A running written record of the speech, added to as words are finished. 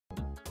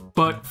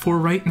But for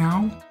right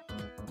now,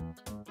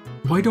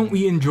 why don't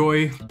we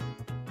enjoy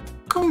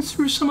going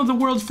through some of the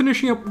worlds,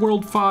 finishing up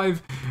World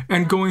 5,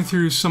 and going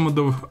through some of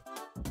the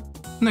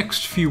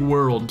next few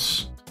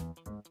worlds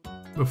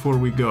before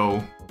we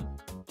go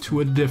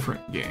to a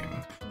different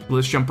game.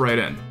 Let's jump right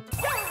in.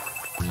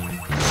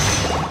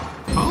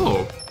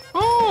 Oh!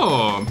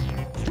 Oh!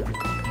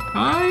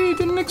 I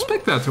didn't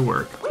expect that to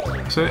work.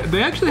 So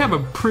they actually have a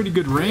pretty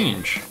good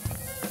range.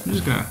 I'm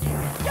just gonna...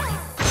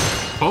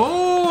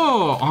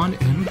 Oh! On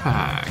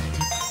impact.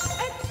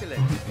 On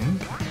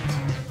impact.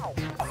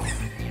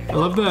 I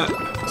love that.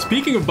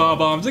 Speaking of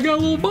bob-ombs, I got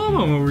a little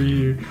bob-omb over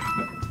here.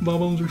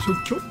 Bob-ombs are so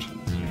cute.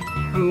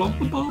 I love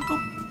the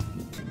bob-omb.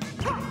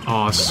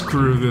 Oh,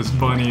 screw this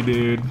bunny,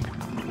 dude.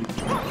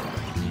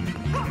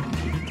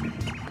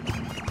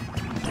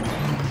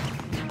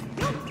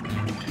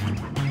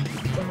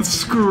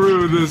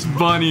 Screw this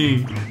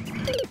bunny.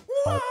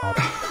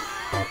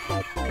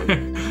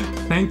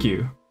 Thank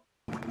you.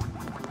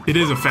 It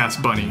is a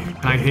fast bunny.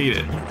 I hate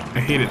it. I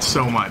hate it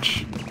so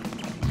much.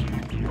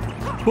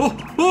 Oh,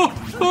 oh,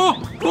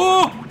 oh,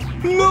 oh,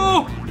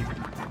 no!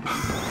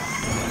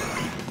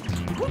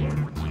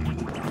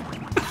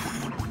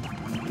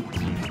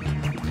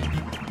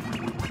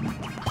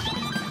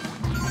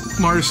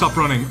 Mario, stop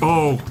running.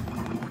 Oh,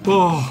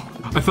 oh,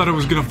 I thought it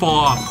was gonna fall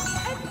off.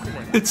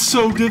 It's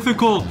so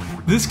difficult.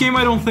 This game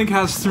I don't think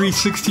has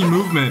 360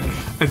 movement.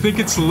 I think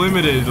it's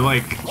limited,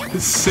 like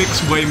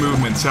 6-way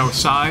movement. So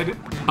side,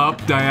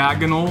 up,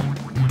 diagonal,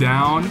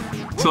 down.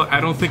 So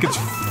I don't think it's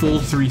full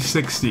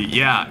 360.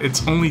 Yeah,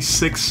 it's only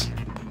 8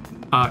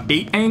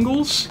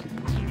 angles.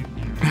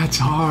 That's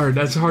hard.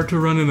 That's hard to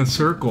run in a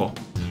circle.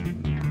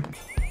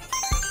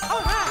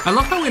 I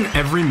love how in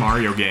every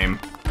Mario game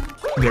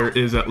there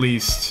is at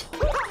least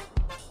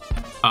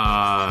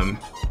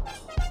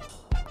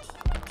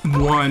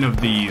one of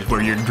these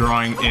where you're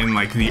drawing in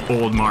like the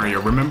old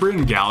Mario. Remember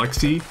in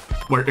Galaxy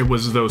where it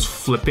was those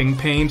flipping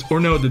panes, or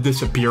no, the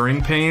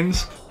disappearing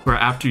panes, where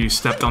after you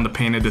stepped on the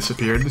pane it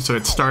disappeared. So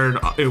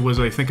it was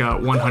I think a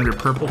 100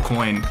 purple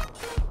coin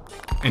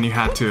and you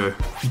had to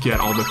get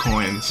all the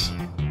coins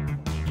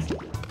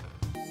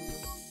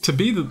to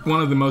be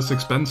one of the most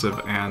expensive.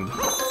 And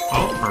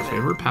oh, our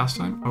favorite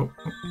pastime. Oh,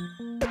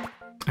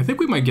 I think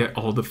we might get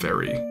all the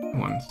fairy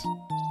ones.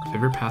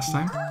 Favorite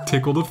pastime?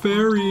 Tickle the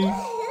fairy.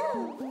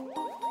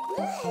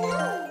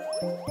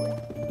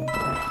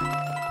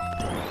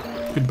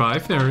 Goodbye,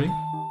 fairy.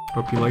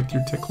 Hope you liked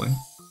your tickling.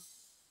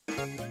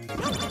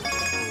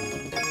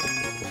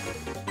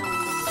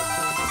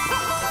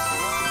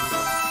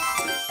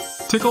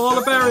 Tickle all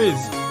the fairies!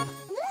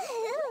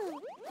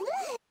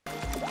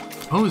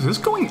 Oh, is this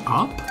going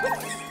up?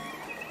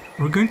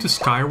 We're going to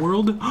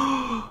Skyworld?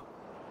 I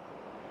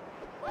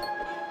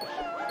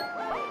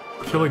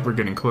feel like we're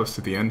getting close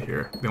to the end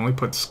here. They only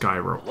put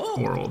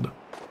Skyworld.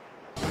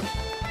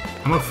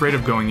 I'm afraid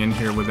of going in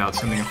here without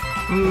something.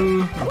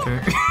 Okay.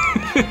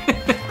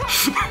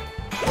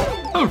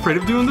 I'm afraid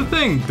of doing the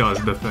thing. Does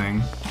the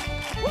thing.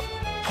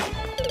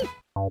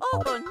 Oh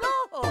no!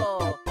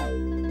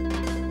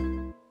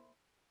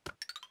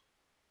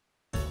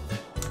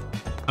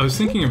 I was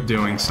thinking of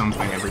doing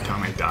something every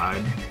time I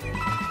died.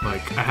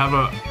 Like, I have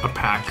a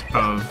pack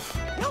of...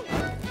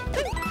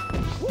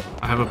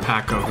 I have a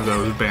pack of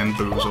those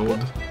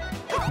bamboozled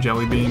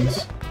jelly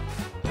beans.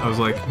 I was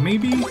like,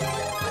 maybe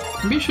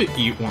I should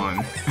eat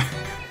one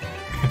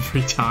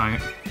every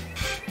time.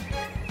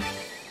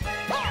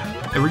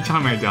 Every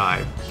time I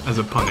die, as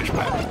a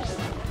punishment.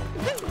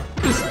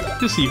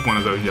 Just eat one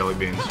of those jelly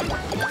beans.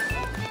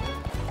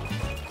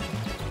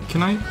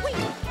 Can I?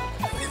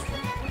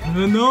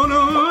 No,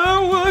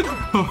 what?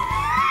 Oh.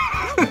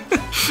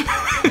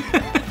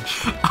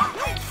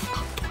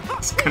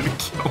 It's gonna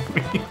kill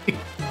me.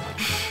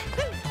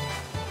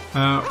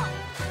 I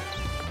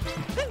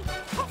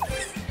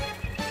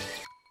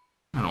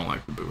don't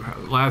like the Boo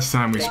House. Last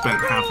time we spent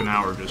half an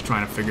hour just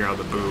trying to figure out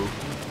the Boo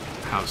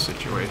House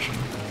situation.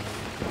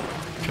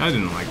 Which I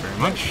didn't like very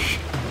much.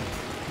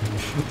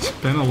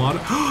 Spent a lot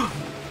of...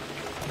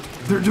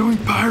 They're doing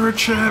pirate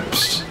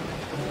ships!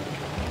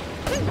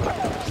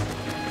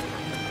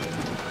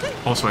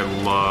 Also, I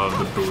love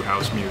the Boo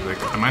House music.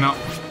 I might not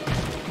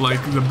like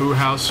the Boo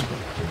House...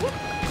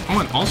 Oh,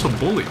 and also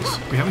bullies.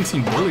 We haven't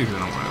seen bullies in a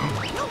while.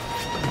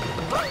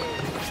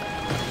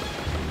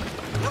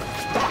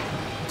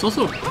 It's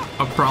also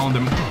a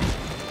problem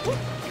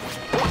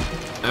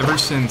ever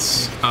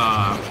since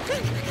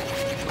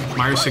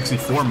Mario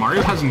 64,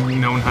 Mario hasn't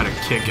known how to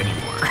kick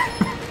anymore.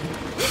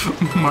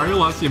 Mario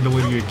lost the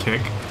ability to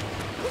kick,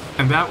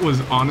 and that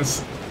was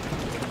honestly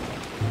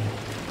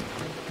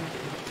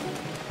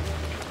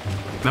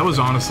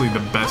the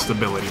best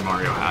ability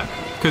Mario had.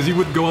 Because he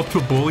would go up to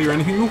a bully or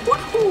anything,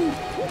 woohoo!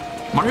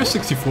 Mario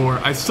 64,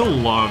 I still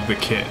love the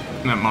kit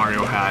that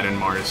Mario had in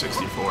Mario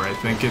 64. I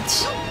think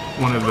it's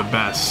one of the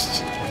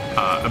best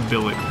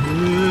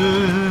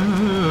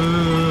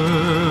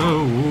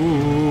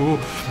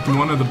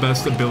one of the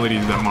best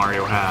abilities that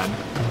Mario had.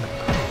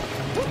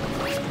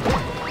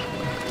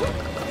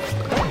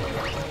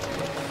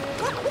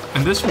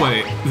 And this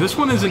way, this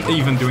one isn't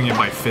even doing it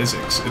by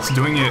physics. It's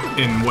doing it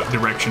in what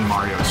direction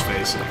Mario's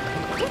facing.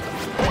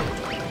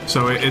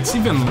 So it's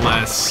even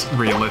less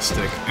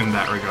realistic in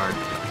that regard.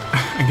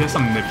 I guess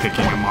I'm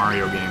nitpicking a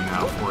Mario game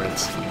now for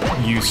its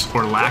use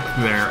or lack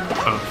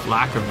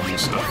of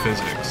use of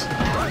physics.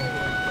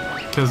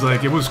 Because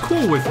like it was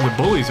cool with the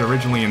bullies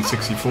originally in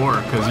 64,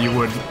 because you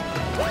would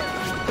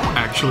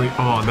actually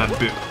that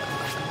bit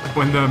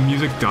when the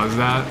music does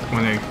that,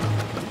 when it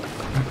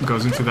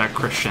goes into that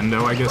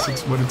crescendo, I guess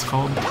it's what it's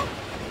called.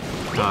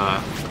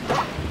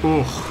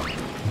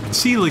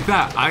 See, like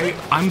that,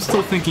 I'm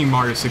still thinking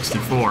Mario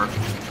 64,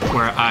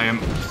 where I'm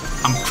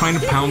trying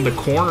to pound the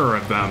corner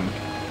of them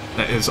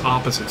that is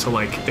opposite. So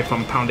like if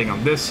I'm pounding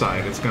on this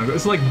side,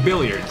 it's like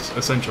billiards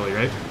essentially,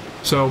 right?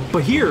 So,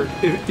 but here,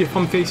 if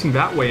I'm facing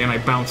that way and I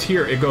bounce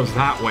here, it goes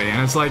that way,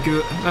 and it's like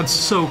that's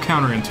so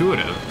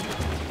counterintuitive.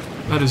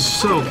 That is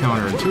so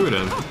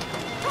counterintuitive.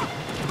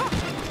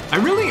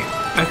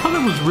 I thought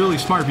it was really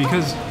smart,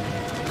 because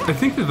I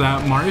think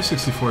that Mario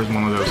 64 is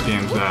one of those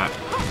games that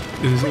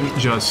isn't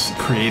just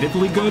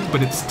creatively good, but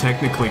it's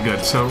technically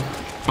good. So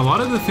a lot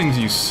of the things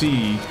you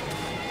see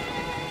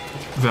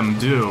them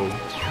do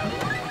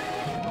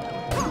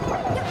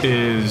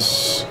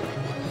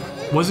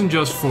wasn't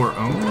just for,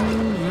 oh,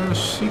 is there a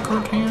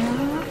secret here?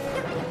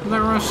 Is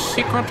there a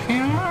secret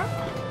here?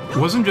 It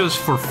wasn't just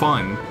for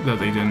fun that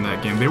they did in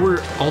that game. They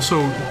were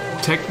also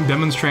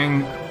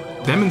demonstrating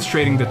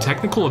the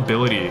technical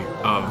ability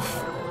of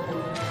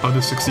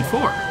the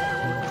 64.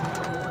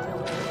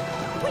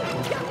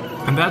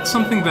 And that's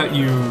something that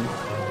you,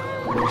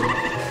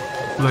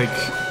 like,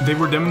 they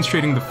were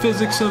demonstrating the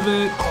physics of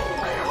it.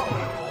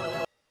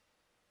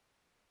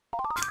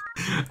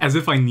 As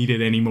if I needed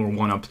any more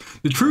one-ups.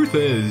 The truth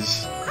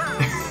is,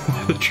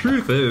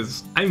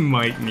 I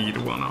might need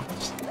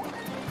one-ups.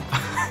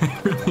 I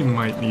really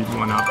might need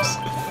one-ups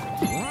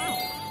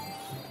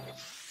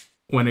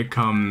when it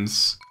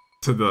comes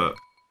to the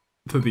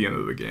end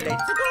of the game.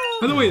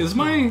 By the way, is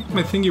my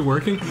thingy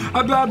working?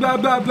 Blah blah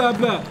blah blah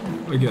blah.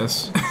 I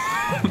guess.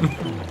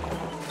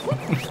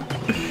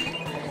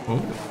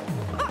 Oh,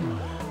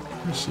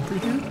 is there a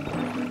secret here?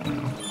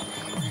 No.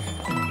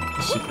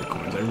 Secret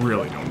coins. I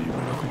really don't need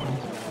more coins.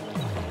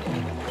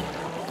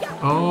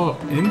 Oh,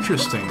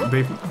 interesting.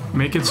 They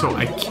make it so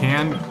I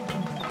can.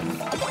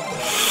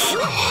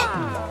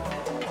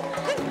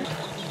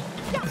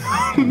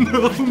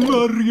 No,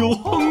 Mario,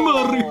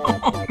 no.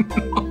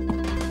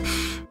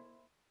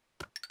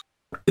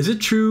 Is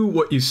it true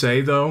what you say,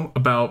 though,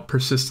 about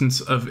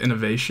persistence of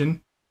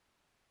innovation,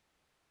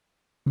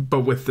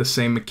 but with the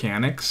same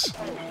mechanics?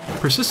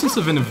 Persistence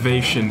of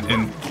innovation,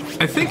 and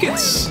I think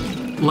it's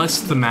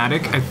less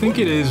thematic. I think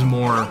it is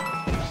more...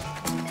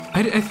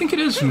 I think it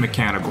is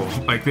mechanical.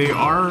 Like, they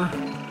are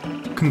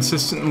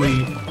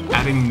consistently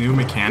adding new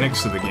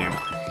mechanics to the game.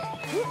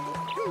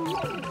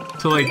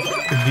 So, like,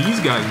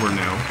 these guys were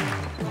new.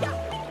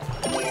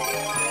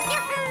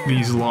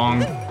 These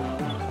long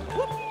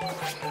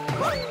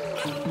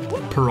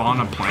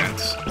piranha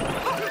plants.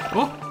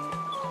 Oh!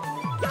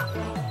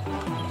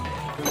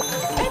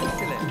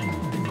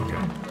 Okay,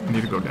 I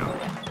need to go down.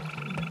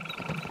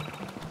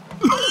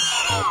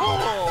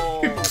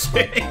 I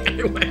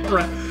went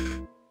right.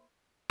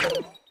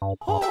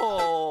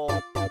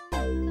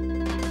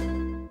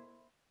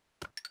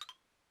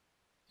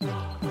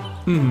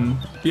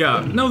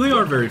 Yeah, no, they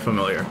are very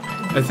familiar.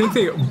 I think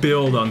they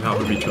build on top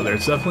of each other.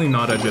 It's definitely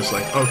not just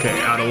like, okay,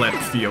 out of left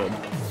field,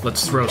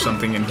 let's throw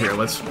something in here.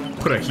 Let's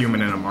put a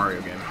human in a Mario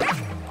game.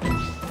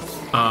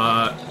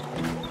 But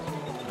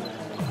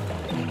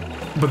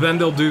then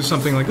they'll do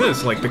something like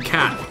this, like the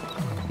cat,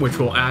 which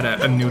will add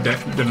a new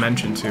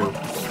dimension to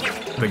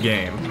the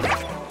game.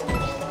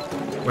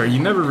 Where you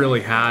never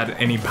really had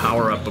any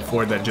power-up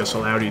before that just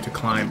allowed you to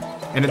climb.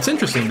 And it's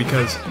interesting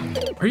because...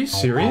 Are you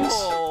serious?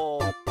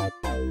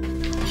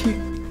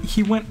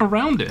 He went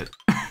around it.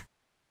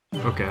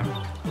 Okay.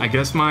 I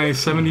guess my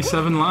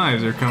 77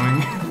 lives are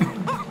coming.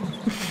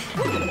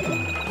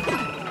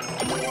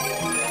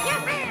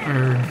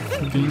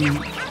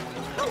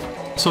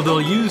 So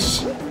they'll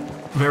use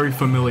very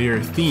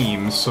familiar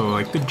themes, so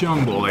like the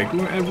jungle, like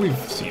we've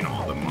seen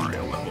all the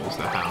Mario levels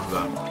that have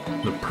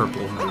the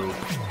purple roof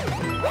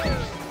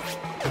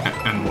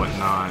and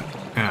whatnot,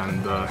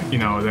 and you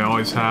know, they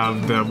always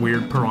have the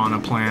weird piranha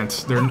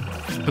plants. They're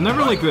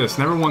never like this,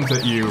 never ones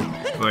that you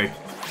like.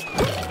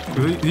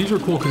 These are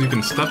cool because you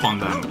can step on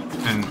them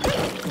and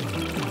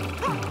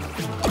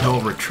they'll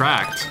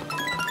retract,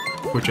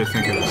 which I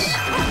think is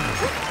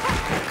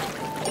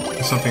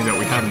something that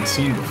we haven't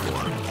seen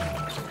before.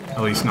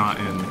 At least not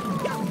in...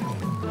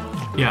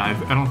 Yeah,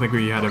 I don't think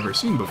we had ever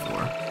seen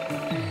before.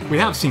 We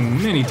have seen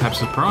many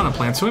types of piranha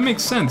plants, so it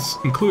makes sense,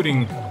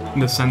 including in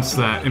the sense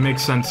that it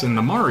makes sense in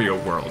the Mario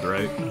world,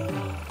 right?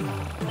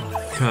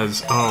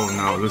 Because, oh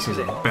no, this is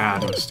a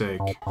bad mistake.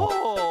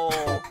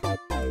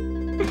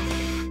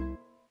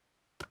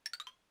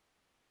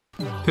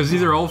 Because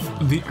these are all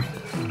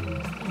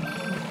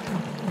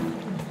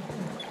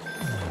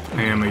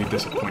I am a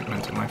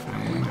disappointment to my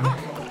family now.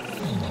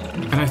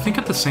 And I think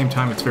at the same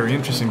time it's very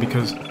interesting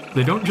because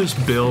they don't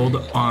just build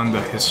on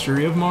the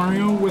history of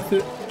Mario with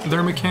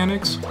their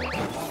mechanics.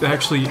 They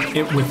actually,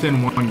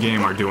 within one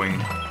game, are doing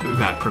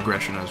that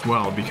progression as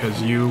well,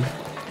 because you...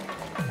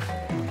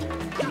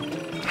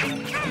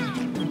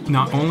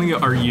 Not only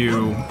are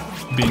you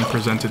being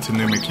presented to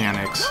new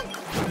mechanics,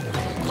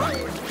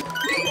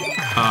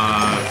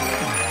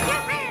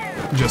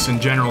 just in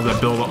general that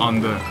build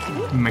on the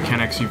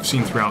mechanics you've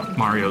seen throughout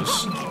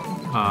Mario's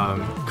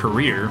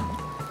career,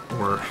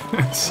 or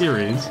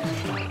series,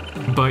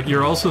 but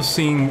you're also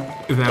seeing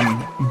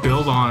them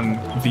build on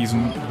these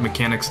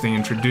mechanics they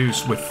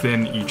introduce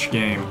within each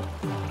game.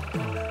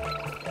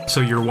 So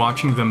you're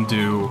watching them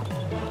do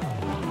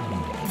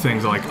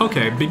things like,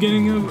 okay,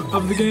 beginning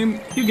of the game,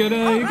 you get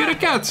a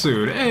cat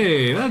suit.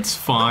 Hey, that's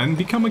fun.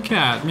 Become a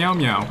cat. Meow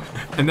meow.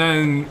 And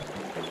then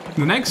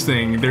the next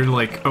thing, they're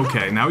like,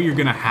 okay, now you're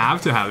gonna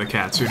have to have the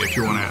cat suit if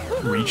you want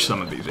to reach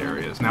some of these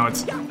areas. Now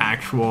it's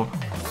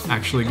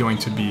actually going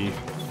to be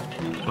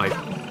like,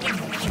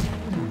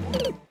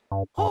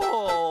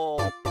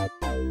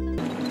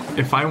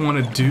 if I want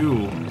to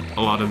do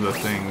a lot of the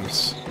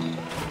things,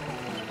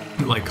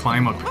 like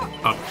climb up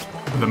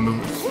the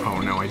move. Oh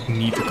no, I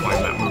need to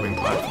climb that moving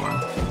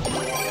platform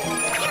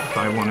if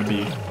I want to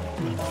be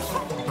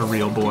a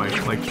real boy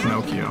like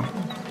Pinocchio.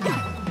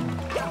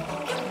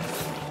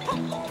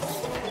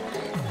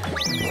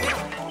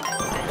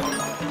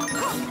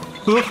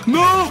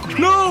 No!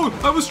 No!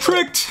 I was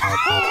tricked!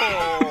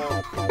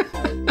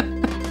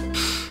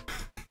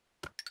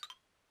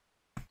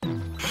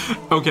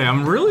 Okay,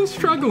 I'm really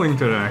struggling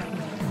today.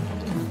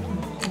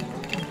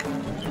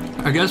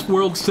 I guess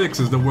World 6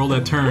 is the world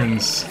that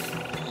turns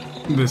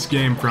this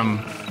game from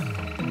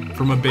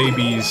a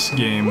baby's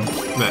game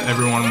that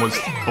everyone was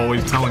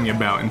always telling you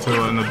about into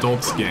an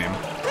adult's game.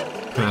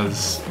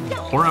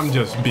 Or I'm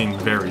just being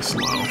very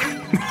slow.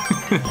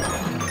 Okay,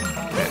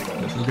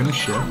 this is gonna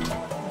shift.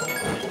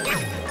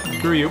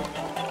 Screw you.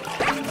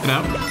 Get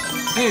out.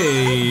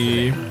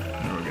 Hey!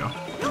 There we go.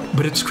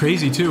 But it's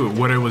crazy too,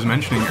 what I was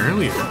mentioning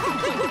earlier.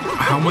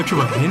 How much of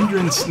a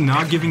hindrance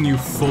not giving you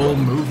full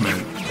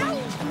movement.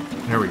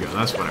 There we go,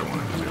 that's what I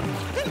wanted to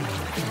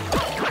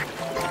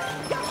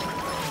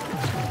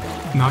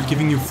do. Not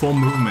giving you full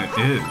movement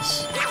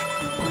is.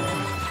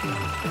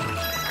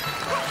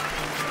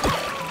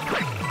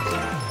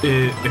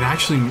 It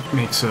actually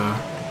makes a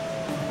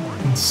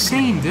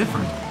insane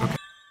difference. Okay.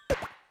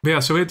 But yeah,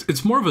 so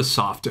it's more of a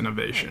soft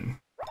innovation,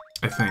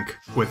 I think,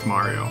 with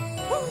Mario.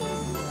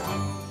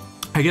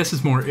 I guess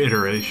it's more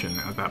iteration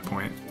at that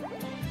point.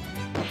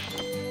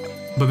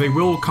 But they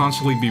will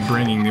constantly be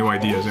bringing new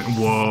ideas in.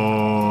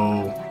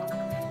 Whoa!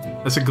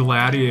 That's a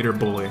gladiator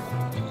bully.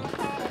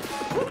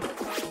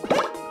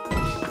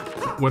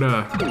 What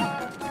a...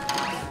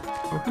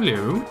 Oh,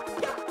 hello.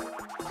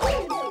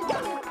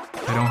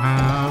 I don't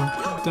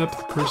have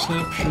depth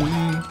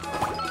perception.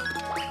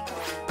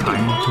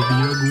 Time to be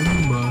a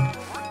Goomba.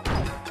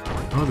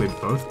 Oh, they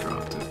both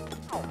dropped it.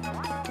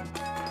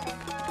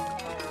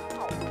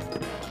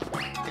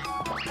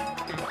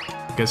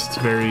 I guess it's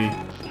very...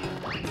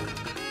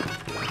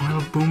 I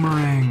have a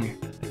boomerang.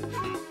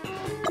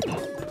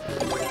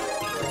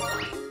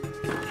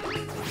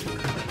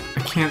 I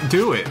can't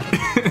do it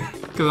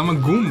because I'm a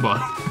Goomba.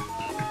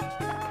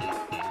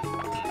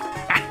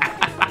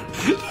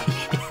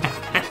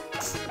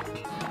 Yes.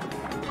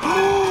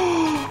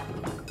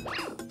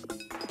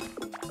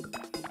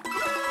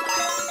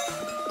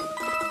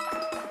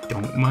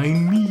 Don't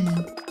mind me.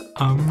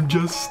 I'm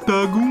just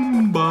a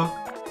Goomba.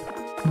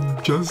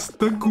 Just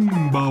a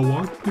Goomba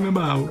walking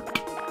about.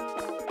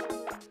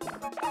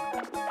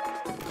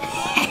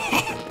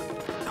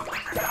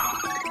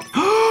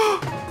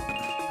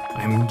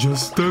 I'm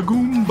just a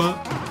Goomba.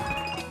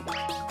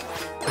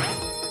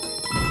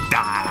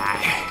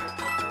 Die.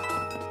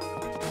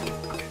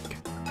 Okay.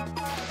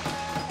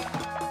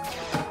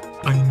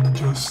 I'm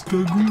just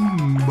a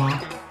Goomba.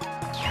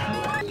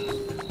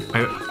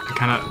 I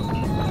kind of...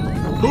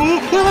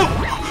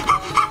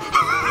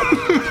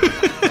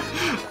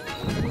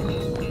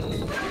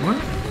 What?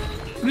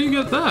 Where do you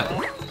get that?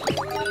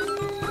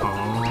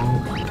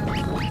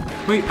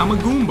 Oh. Wait, I'm a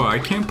Goomba. I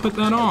can't put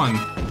that on.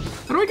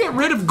 How do I get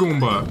rid of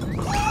Goomba?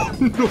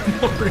 No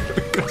more.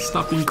 I gotta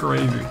stop being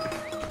crazy.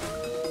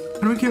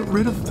 How do I get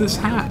rid of this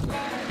hat?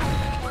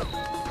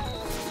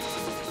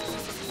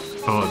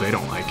 Oh, they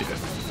don't like it.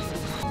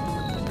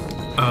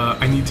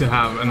 I need to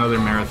have another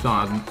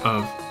marathon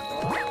of...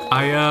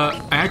 I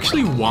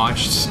actually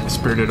watched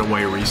Spirited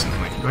Away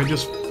recently. Do I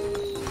just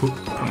put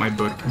my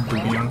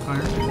booty on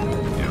fire?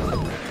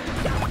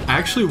 Yeah. I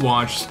actually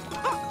watched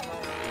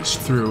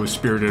through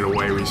Spirited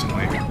Away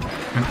recently.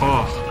 And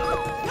oh,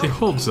 it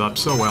holds up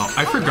so well.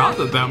 I forgot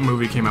that that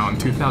movie came out in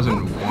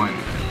 2001.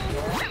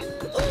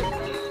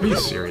 Are you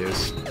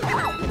serious?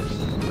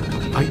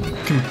 I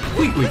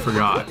completely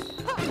forgot.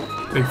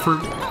 Like,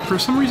 for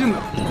some reason...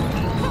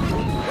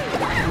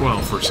 Well,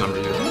 for some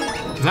reason.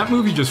 That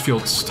movie just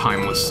feels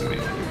timeless to me.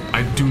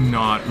 I do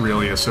not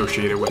really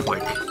associate it with,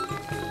 like,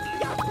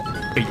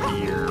 a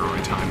year or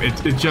a time.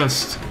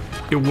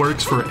 It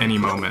works for any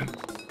moment.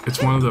 It's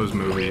one of those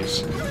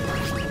movies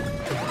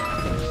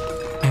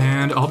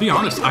And I'll be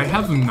honest, I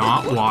have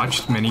not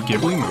watched many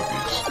Ghibli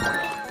movies.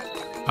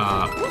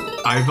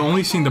 I've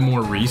only seen the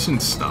more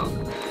recent stuff.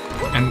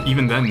 And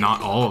even then,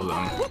 not all of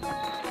them.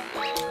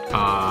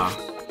 I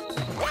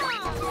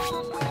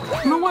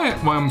don't know why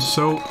I'm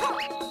so...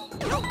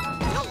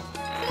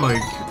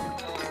 like...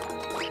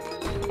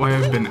 why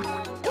I've been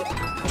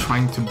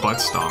trying to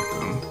butt stomp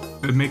them.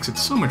 It makes it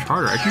so much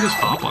harder. I can just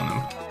hop on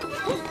them.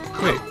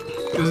 Wait,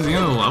 this is the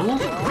end of the level?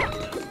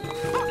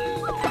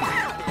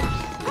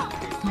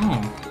 No.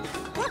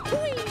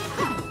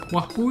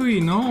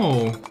 Wahooey,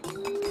 no.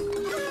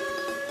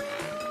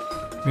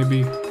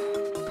 Maybe...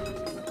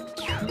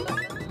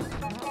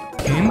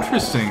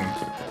 interesting.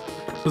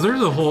 So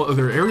there's a whole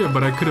other area,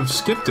 but I could have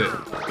skipped it.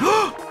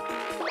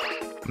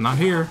 I'm not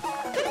here.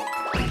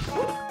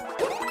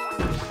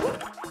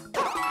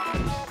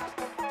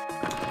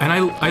 And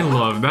I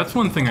love, that's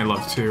one thing I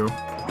love too.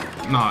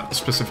 Not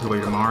specifically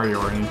Mario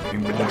or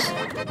anything, but just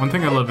one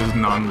thing I love is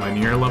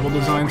non-linear level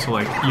design. So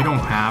like, you don't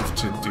have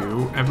to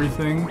do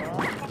everything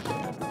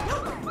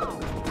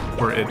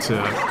for it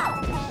to,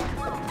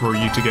 for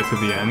you to get to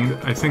the end.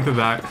 I think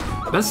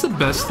that's the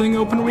best thing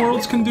open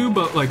worlds can do,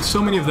 but like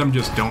so many of them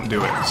just don't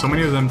do it. So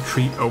many of them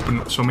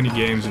so many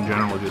games in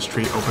general just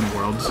treat open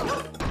worlds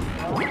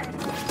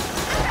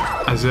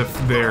as if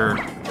they're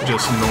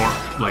just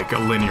like a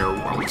linear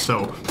world.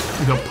 So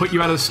they'll put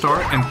you at a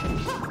start and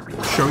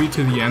show you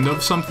to the end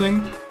of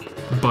something,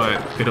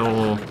 but they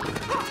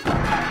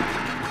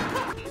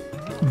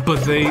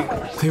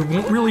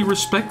won't really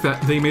respect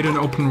that they made an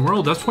open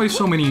world. That's why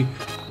so many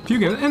few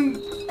games, and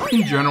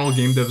in general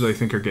game devs I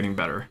think are getting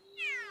better.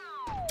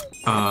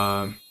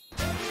 But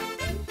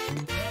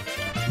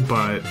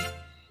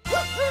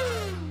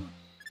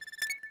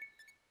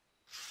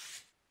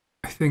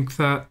I think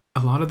that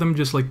a lot of them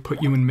just like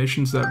put you in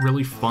missions that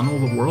really funnel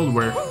the world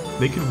where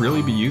they could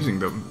really be using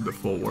the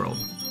full world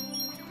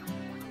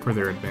for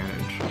their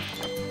advantage.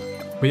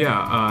 But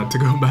yeah, to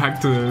go back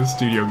to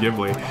Studio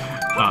Ghibli,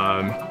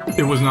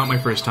 it was not my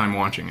first time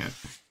watching it.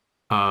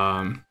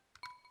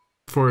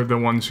 For the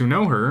ones who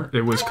know her,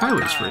 it was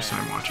Kylie's first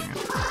time watching it.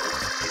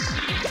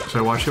 So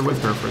I watched it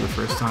with her for the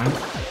first time.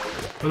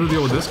 What's the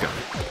deal with this guy?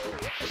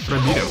 Did I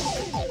beat him?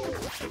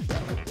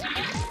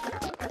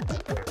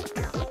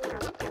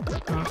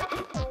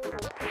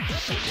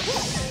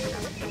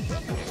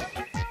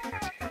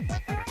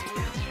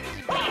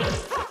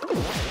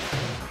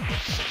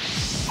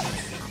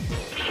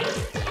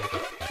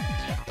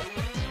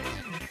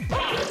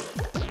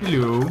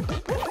 Hello.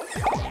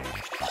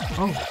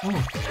 Oh.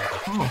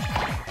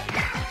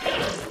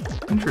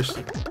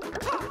 Interesting.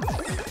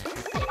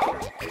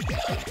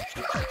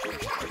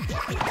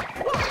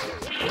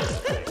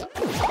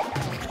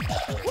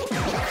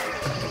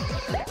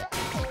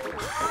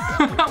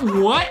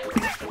 What?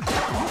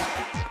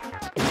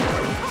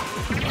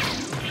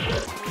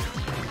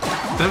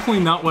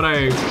 Definitely not what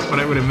I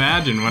would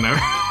imagine when I'm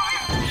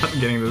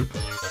getting this.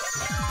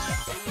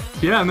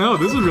 Yeah, no,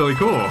 this is really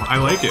cool. I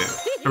like it.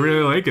 I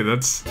really like it.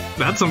 That's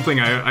something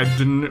I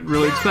didn't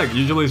really expect.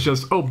 Usually it's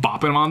just, oh,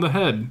 bop him on the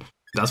head.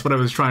 That's what I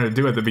was trying to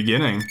do at the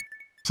beginning.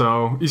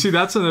 So, you see,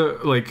 that's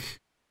like,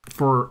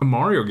 for a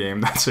Mario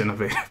game, that's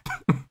innovative.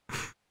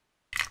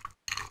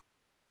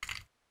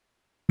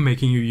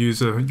 Making you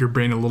use your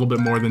brain a little bit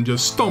more than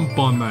just stomp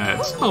on that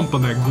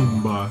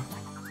Goomba.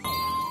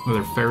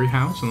 Another fairy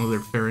house, another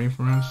fairy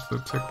for us to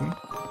tickle.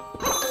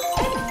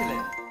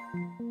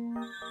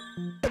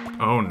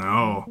 Oh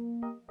no.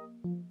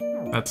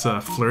 That's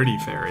a flirty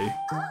fairy.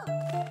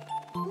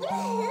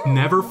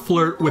 Never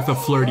flirt with a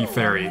flirty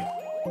fairy.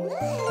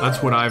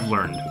 That's what I've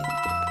learned.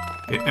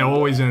 It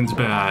always ends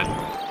bad.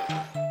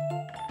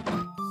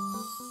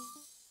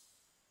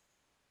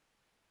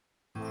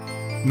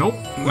 Nope,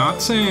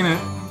 not saying it.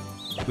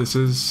 This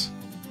is...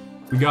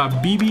 we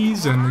got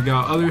BBs and we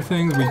got other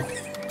things.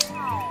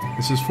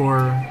 This is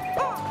for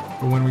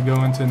when we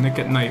go into Nick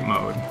at Night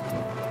mode.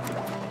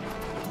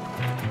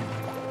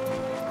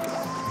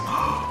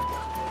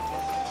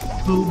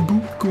 Little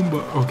Boot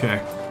Goomba.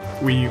 Okay,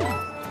 we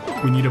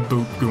need a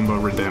Boot Goomba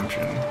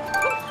redemption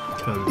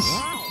because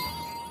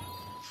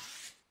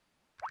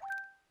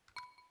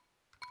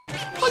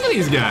look at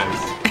these guys.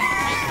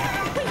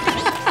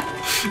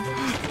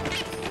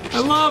 I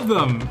love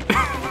them.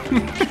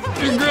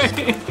 They're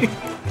great.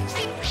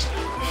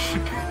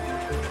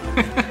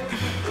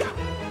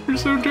 They're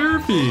so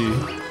derpy.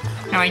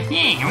 I'm like,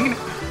 yeah, I'm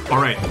gonna...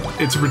 Alright,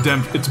 it's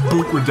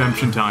boot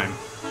redemption time.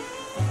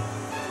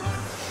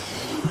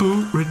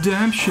 Boot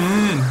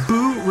redemption,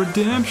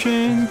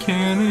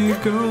 can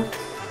it go?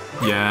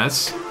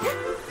 Yes.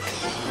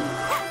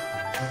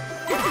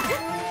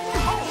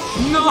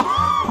 No!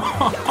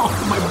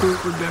 My boot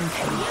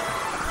redemption.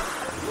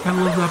 I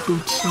love that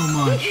boot so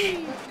much.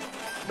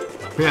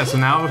 But yeah, so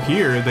now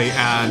here they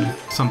add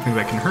something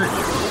that can hurt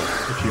you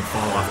if you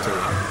fall off to it.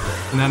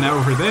 And then now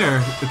over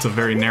there, it's a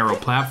very narrow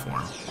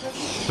platform.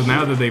 So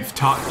now that they've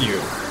taught you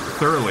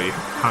thoroughly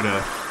how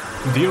to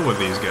deal with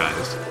these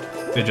guys,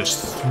 they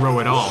just throw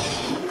it all.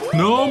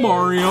 No,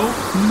 Mario!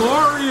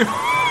 Mario!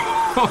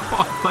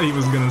 I thought he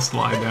was gonna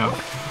slide out.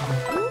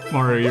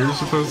 Mario, you're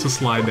supposed to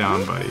slide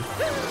down, buddy.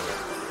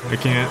 I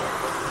can't.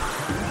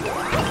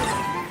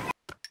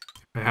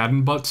 If I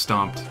hadn't butt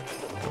stomped,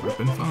 it would have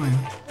been fine.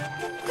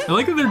 I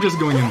like that they're just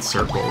going in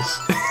circles.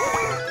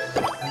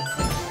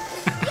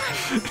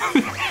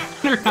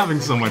 They're having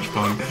so much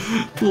fun.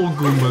 Little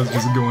Goombas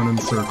just going in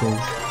circles.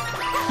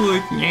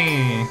 Like,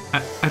 yeah.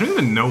 I don't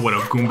even know what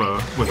a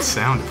Goomba would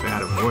sound if it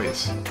had a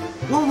voice.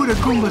 What would a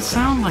Goomba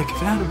sound like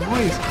if it had a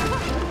voice?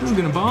 This is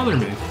gonna bother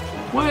me.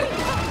 What?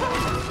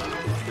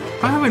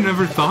 Why have I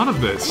never thought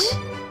of this?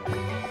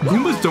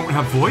 Goombas don't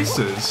have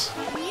voices.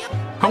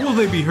 How will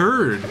they be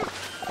heard?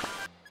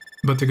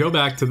 But to go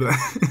back to the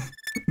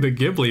the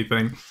Ghibli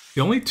thing,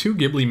 the only two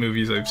Ghibli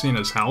movies I've seen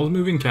is Howl's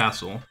Moving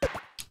Castle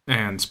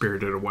and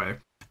Spirited Away.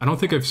 I don't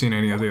think I've seen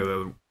any of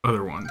the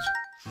other ones.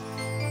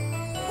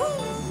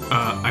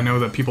 I know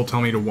that people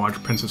tell me to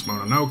watch Princess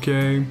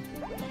Mononoke.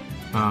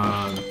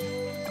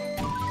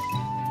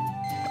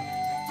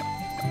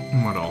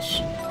 What else?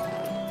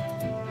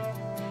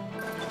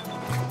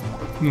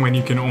 When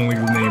you can only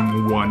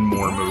name one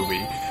more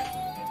movie.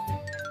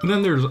 And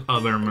then there's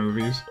other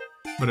movies,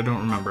 but I don't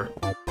remember.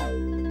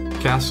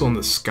 Castle in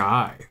the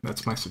Sky.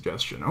 That's my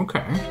suggestion.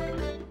 Okay.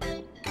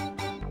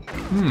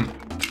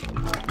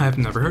 I've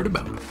never heard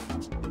about it.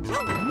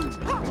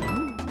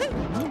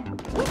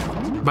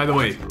 By the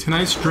way,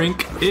 tonight's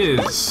drink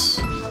is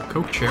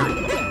Coke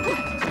Cherry.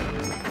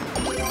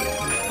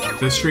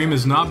 This stream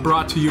is not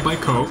brought to you by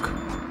Coke.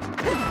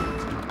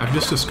 I've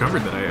just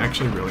discovered that I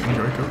actually really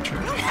enjoy Coke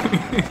Cherry.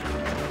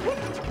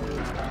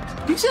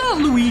 You see that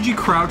Luigi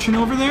crouching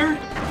over there?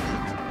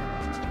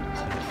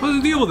 What's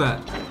the deal with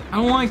that? I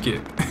don't like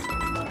it.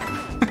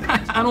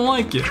 I don't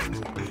like it.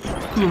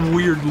 The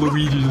weird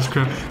Luigi just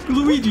crouching.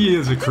 Luigi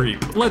is a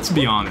creep. Let's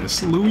be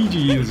honest.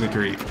 Luigi is a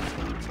creep.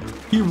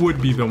 He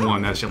would be the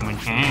one that's just like,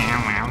 hey,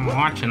 I'm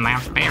watching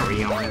that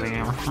fairy over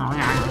there.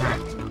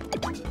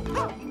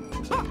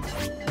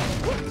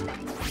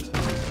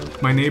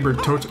 My neighbor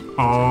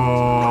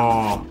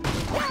Oh.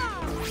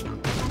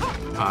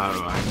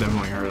 I've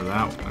definitely heard of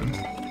that one.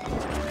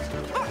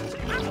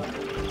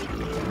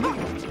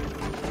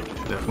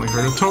 Definitely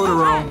heard of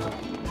Totoro.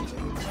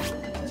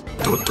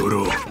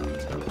 Totoro.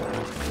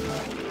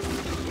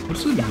 What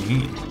does it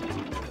mean?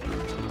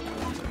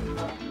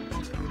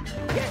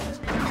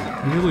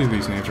 Usually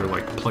these names are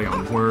like play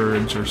on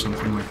words or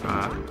something like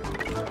that.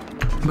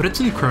 But it's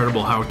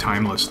incredible how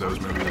timeless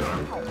those movies are.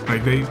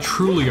 Like, they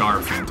truly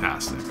are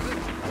fantastic.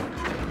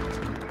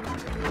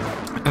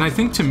 And I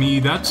think to me,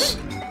 that's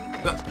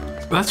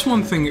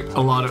one thing a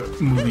lot of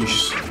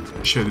movies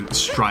should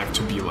strive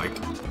to be like.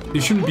 They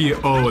shouldn't be,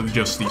 oh,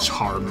 just these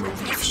hard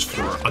movies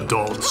for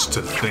adults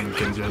to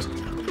think and just...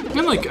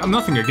 And like, I'm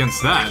nothing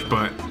against that,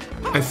 but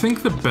I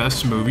think the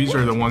best movies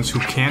are the ones who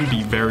can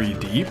be very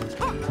deep,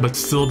 but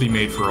still be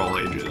made for all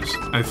ages.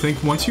 I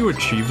think once you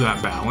achieve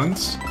that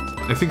balance,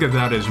 I think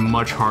that is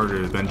much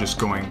harder than just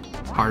going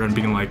hard on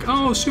being like,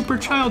 oh, super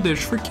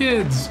childish for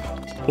kids.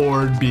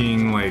 Or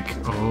being like,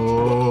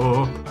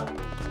 oh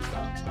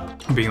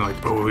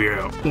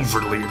yeah,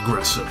 overly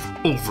aggressive,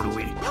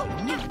 overly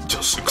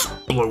just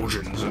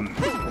explosions and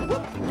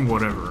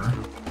whatever.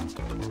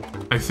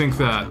 I think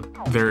that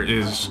there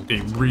is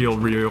a real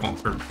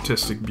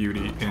artistic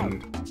beauty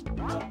in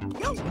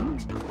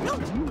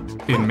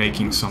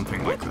making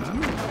something like that,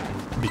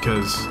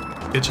 because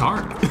it's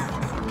hard.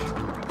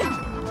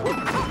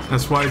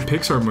 That's why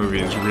Pixar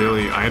movies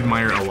really, I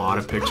admire a lot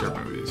of Pixar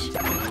movies.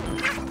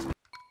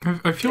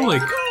 I feel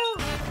like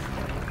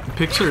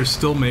Pixar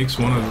still makes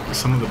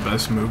some of the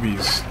best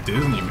movies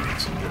Disney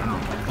makes in general.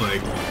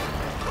 Like,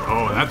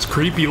 oh, that's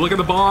creepy, look at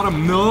the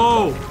bottom,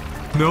 no!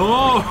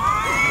 No!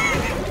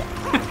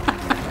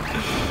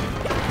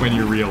 When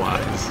you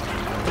realize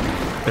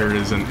there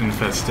is an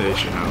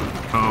infestation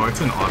of, oh,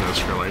 it's an auto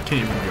scroller, I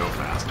can't even go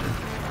faster.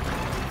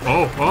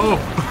 Oh!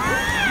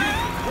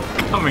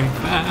 Coming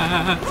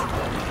fast!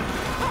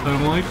 I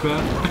don't like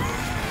that.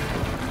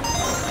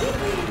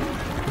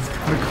 It's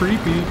kind of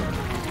creepy.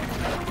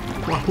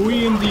 Wahoo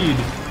indeed.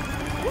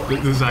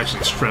 This is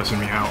actually stressing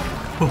me out.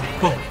 Oh,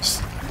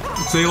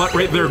 say like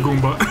right there,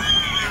 Goomba.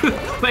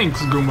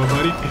 Thanks, Goomba,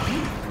 buddy.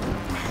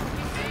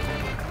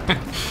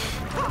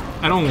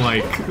 I don't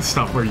like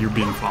stuff where you're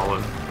being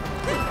followed.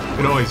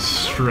 It always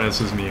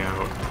stresses me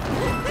out.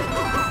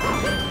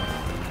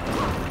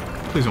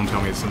 Please don't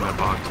tell me it's in that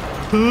box.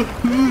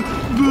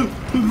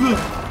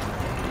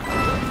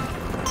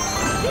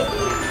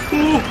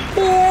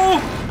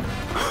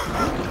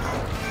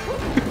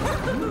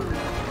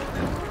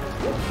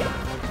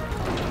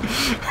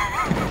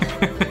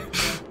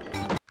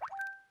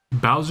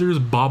 Bowser's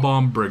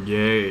Bob-omb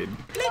Brigade.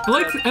 I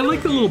like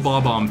the little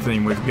Bob-omb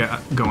thing we've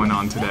got going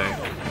on today,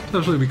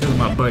 especially because of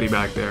my buddy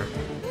back there.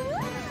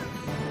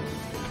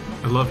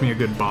 I love me a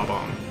good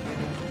Bob-omb.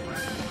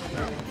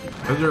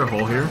 Is there a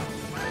hole here?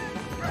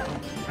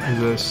 Is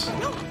this?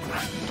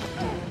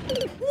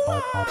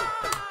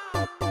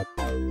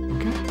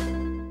 Okay.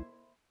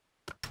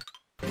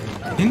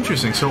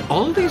 Interesting. So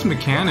all of these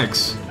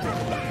mechanics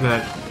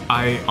that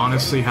I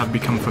honestly have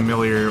become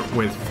familiar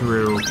with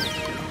through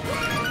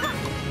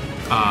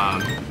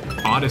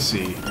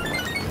Odyssey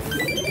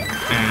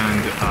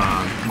and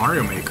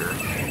Mario Maker.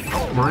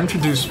 We're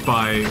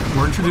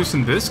introduced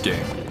in this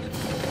game,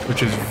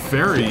 which is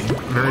very,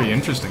 very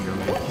interesting to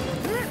me.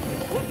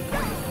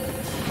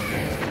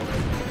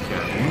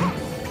 Okay.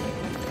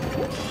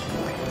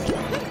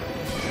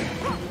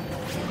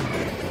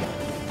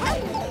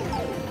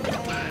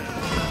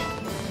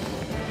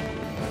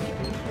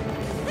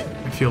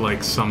 I feel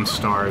like some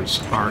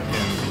stars aren't in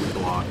these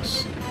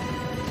blocks,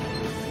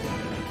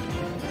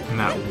 and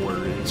that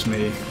worries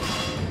me.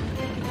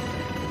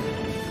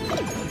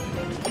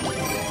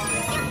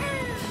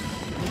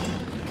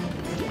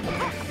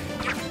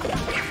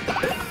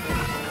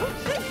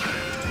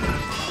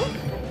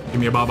 Give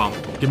me a bob-omb.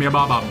 Give me a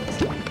bob-omb.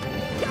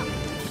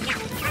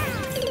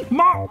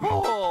 Mom!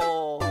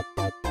 Oh.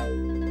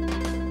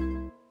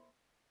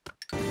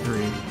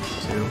 3,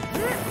 2.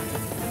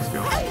 Let's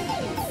go.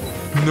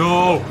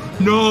 No!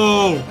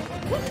 No!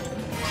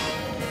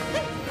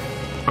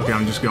 Okay,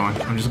 I'm just going.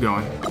 I'm just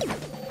going.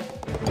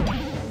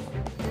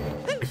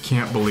 I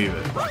can't believe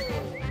it.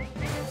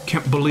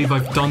 Can't believe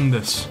I've done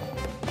this.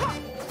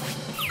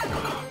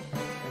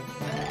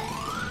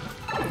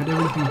 Had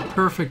everything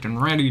perfect and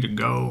ready to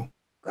go.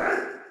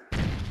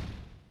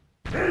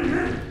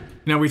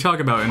 You know, we talk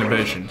about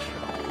innovation,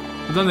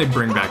 but then they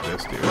bring back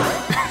this dude.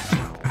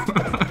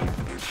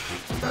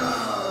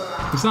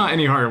 It's not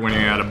any harder when you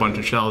add a bunch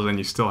of shells and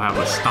you still have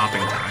a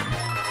stopping time.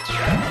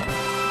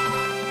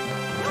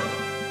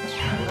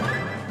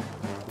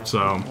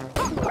 So,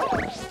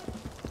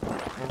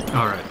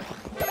 alright.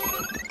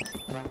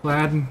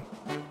 Glad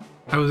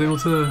I was able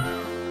to...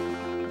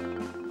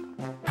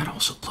 That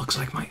also looks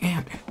like my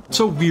aunt. It's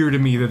so weird to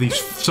me that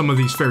some of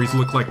these fairies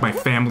look like my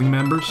family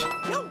members.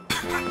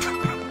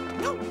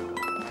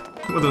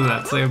 What does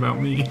that say about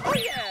me?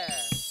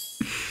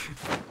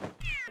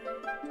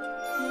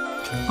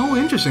 Oh,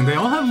 interesting. They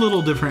all have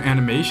little different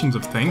animations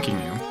of thanking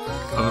you.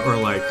 Or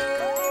like...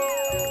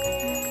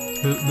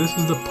 This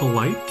is the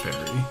polite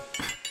fairy.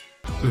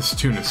 This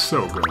tune is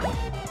so good.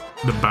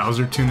 The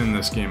Bowser tune in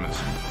this game is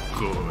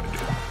good.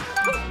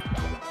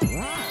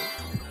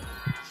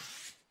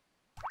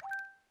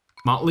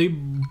 Motley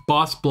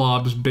Boss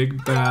Blob's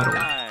Big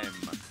Battle.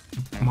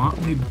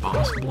 Motley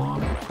Boss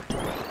Blob?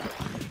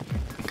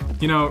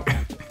 You know,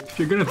 if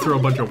you're gonna throw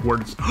a bunch of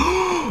words...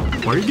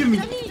 Why are you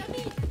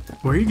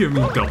giving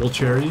me double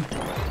cherry?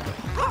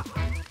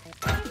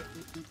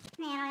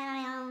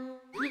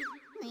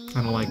 I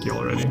don't like you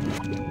already.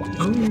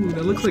 Oh,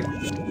 that looks like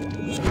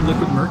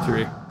liquid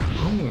mercury.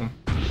 Oh.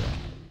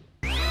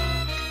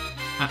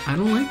 I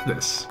don't like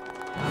this.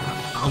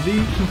 I'll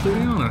be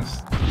completely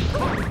honest.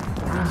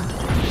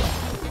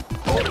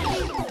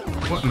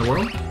 What in the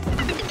world?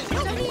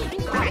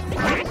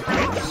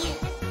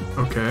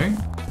 Okay.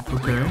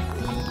 Okay.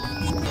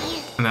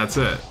 And that's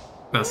it.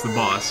 That's the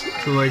boss.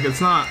 So, like, it's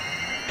not...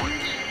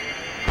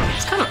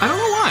 It's kind of... I don't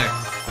know why.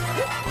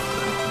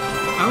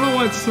 I don't know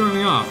why it's throwing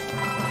me off.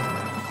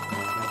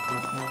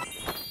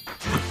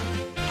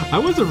 I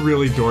was a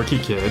really dorky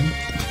kid.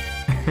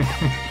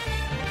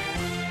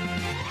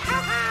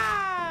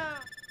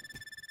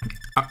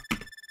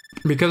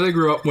 Because I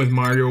grew up with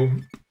Mario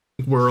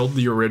World,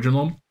 the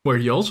original, where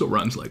he also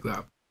runs like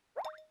that.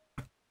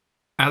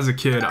 As a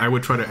kid, I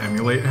would try to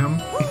emulate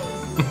him.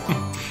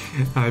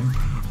 I'd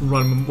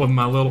run with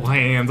my little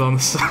hands on the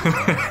side.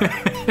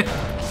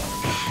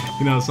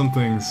 You know, some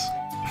things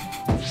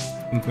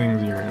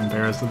you're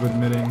embarrassed of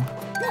admitting.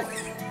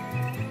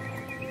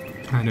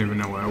 I don't even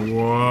know why.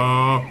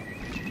 Whoa!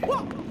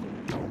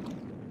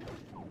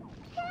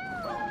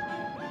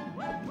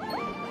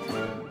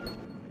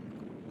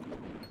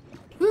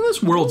 Isn't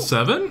this World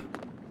 7?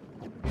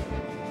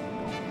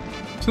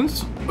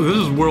 Since this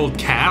is World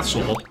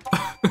Castle.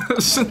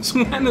 Since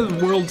when is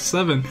World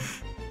 7?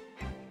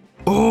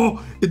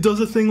 Oh, it does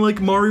a thing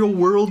like Mario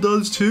World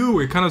does too.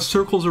 It kind of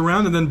circles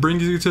around and then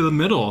brings you to the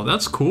middle.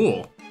 That's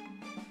cool.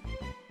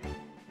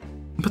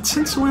 But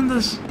since when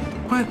does...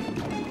 What?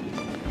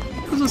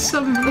 This is a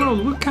 7th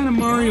world. What kind of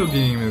Mario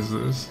game is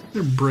this?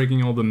 They're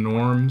breaking all the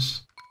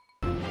norms.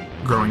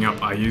 Growing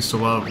up, I used to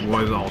love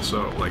was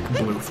also like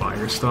Blue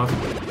Fire stuff.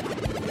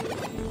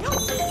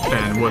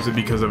 And was it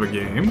because of a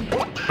game?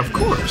 Of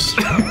course.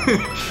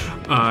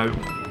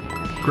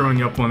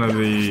 Growing up, one of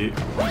the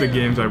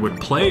games I would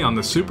play on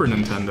the Super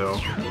Nintendo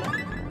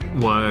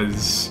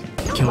was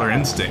Killer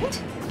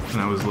Instinct. When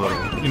I was little,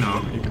 you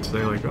know, you could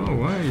say like, oh,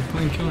 why are you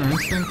playing Killer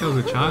Instinct as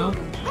a child?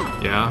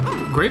 Yeah,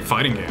 great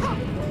fighting game.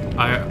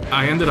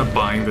 I ended up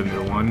buying the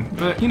new one,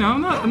 but you know,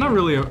 I'm not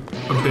really a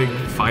big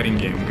fighting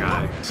game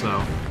guy,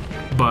 so.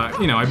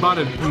 But you know, I bought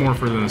it more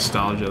for the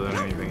nostalgia than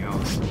anything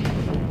else.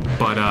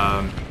 But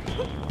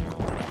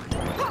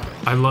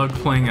I loved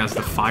playing as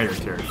the fire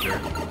character,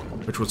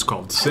 which was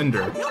called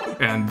Cinder,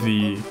 and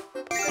the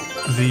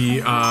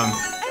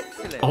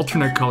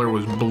alternate color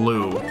was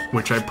blue,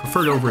 which I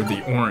preferred over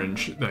the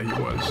orange that he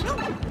was.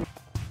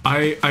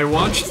 I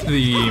watched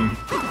the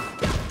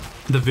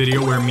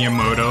video where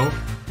Miyamoto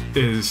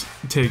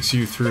takes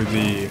you through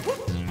the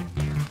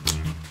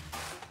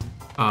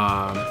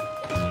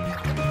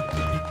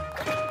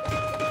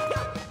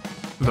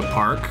the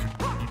park.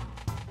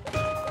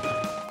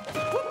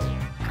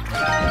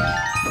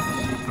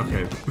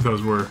 Okay,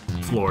 those were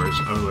floors.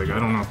 I was like, I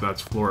don't know if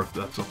that's floor, if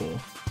that's a hole.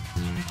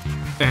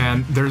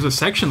 And there's a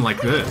section like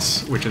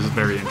this, which is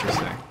very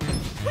interesting.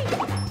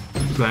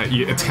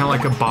 It's kind of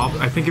like a bob.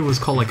 I think it was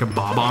called like a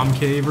bob-omb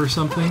cave or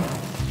something,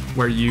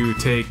 where you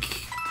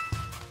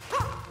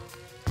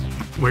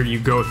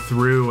go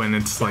through and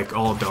it's like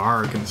all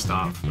dark and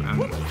stuff, and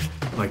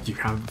like you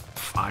have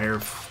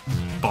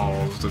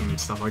fireballs and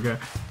stuff like that.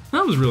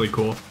 That was really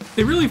cool.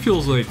 It really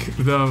feels like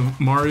the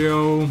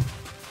Mario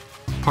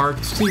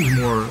park seems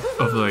more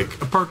of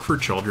like a park for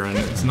children.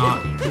 It's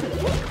not.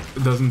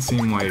 It doesn't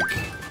seem like.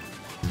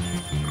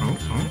 Oh.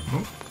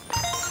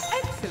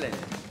 Excellent.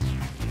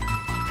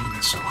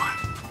 This one.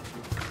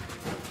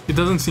 It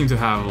doesn't seem to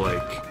have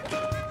like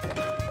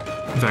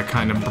that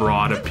kind of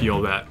broad appeal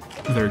that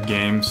their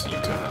games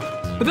seem to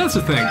have. But that's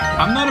the thing.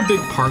 I'm not a big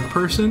park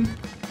person.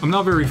 I'm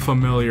not very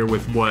familiar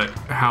with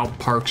how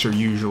parks are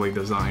usually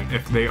designed.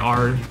 If there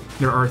are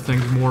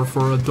things more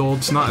for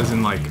adults, not as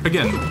in like,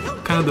 again,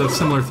 kind of the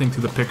similar thing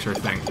to the Pixar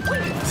thing.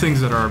 Things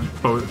that are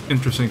both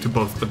interesting to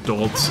both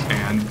adults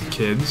and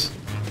kids,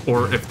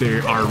 or if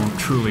they are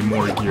truly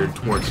more geared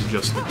towards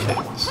just the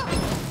kids.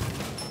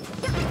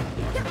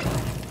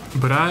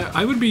 But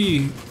I would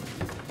be,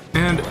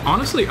 and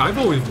honestly, I've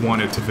always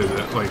wanted to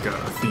visit like a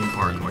theme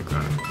park like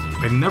that.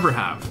 I never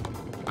have.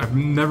 I've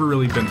never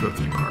really been to a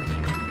theme park.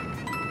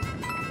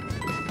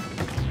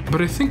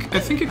 But I think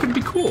it could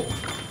be cool.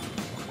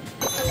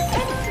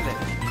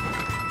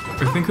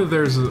 I think that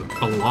there's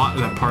a lot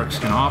that parks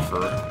can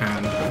offer,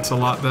 and it's a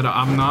lot that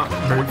I'm not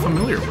very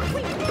familiar with.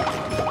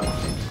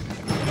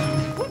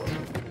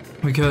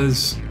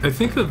 Because I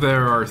think that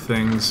there are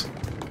things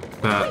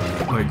that,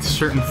 like,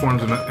 certain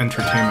forms of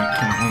entertainment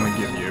can only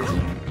give you,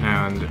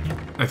 and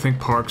I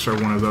think parks are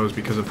one of those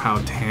because of how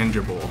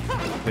tangible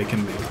they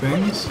can make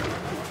things.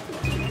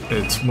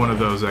 It's one of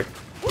those that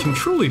can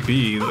truly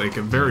be, like,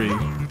 a very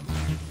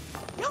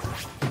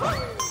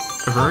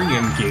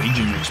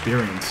engaging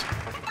experience.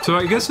 So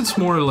I guess it's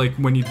more like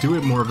when you do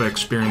it more of an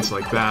experience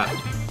like that,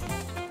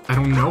 I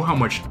don't know how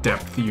much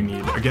depth you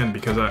need, again,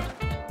 because I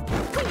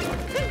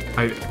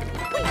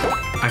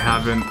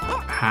haven't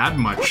had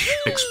much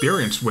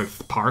experience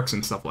with parks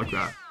and stuff like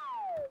that.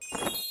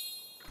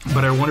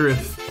 But I wonder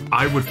if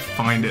I would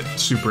find it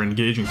super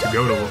engaging to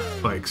go to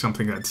like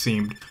something that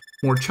seemed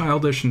more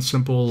childish and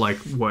simple, like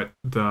what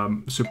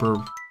the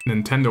Super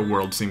Nintendo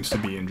World seems to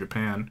be in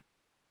Japan,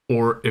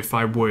 or if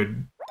I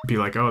would be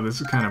like, oh,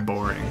 this is kind of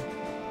boring.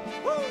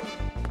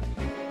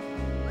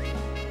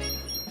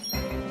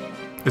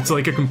 It's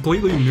like a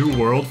completely new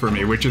world for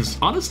me, which is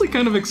honestly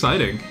kind of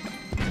exciting.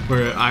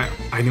 Where I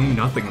know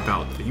nothing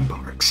about theme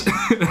parks.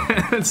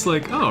 It's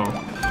like, oh,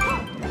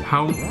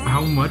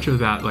 how much of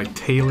that like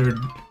tailored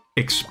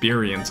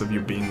experience of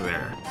you being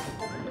there?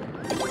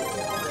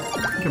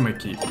 I think I might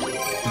keep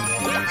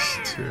these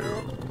two.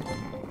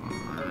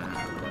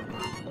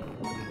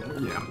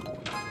 Yeah.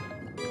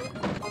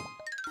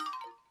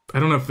 I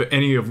don't know if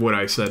any of what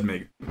I said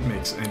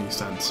makes any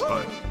sense,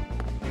 but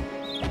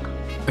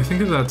I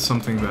think that that's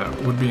something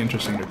that would be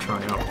interesting to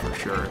try out for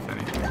sure, if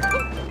anything.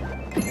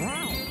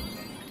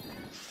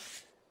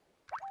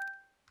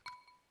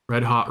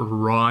 Red Hot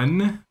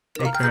Run.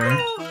 Okay.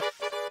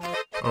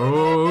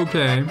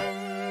 Okay.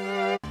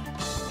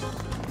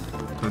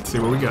 Let's see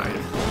what we got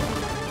here.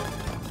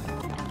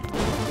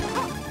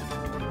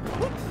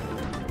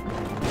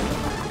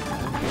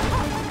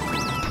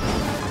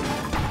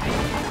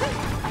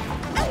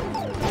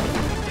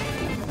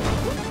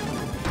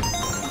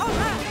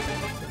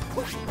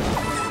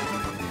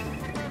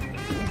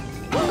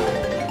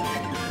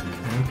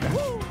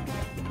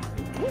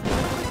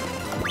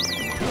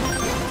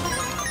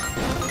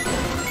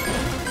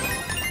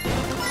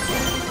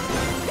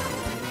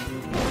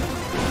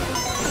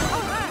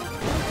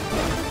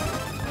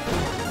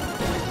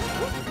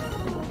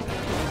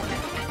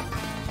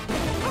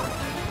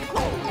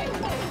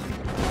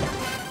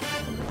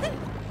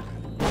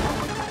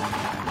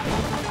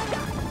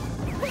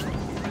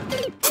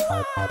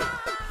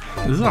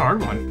 This is a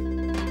hard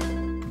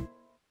one.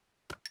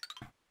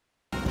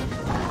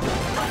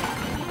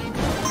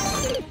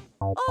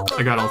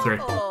 I got all three.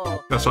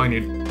 That's all I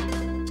need.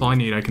 That's all I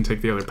need. I can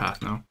take the other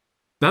path now.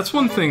 That's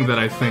one thing that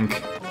I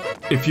think,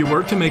 if you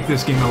were to make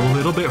this game a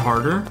little bit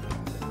harder,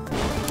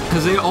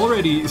 because they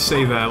already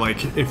say that,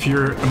 like, if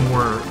you're a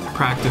more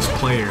practiced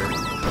player,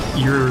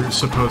 you're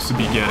supposed to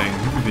be getting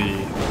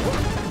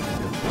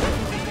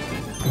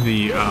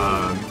the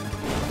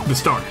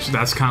stars.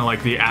 That's kind of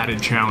like the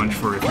added challenge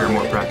for if you're a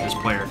more practiced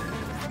player.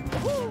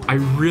 I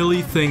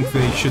really think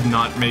they should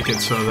not make it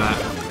so that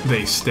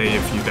they stay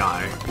if you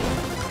die.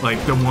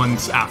 Like the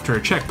ones after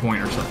a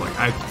checkpoint or stuff like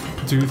that.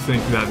 I do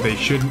think that they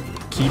should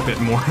keep it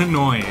more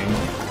annoying.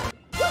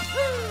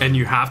 And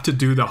you have to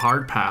do the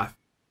hard path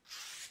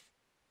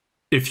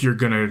if you're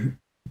gonna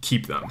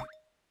keep them.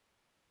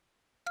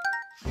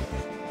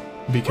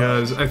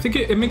 Because I think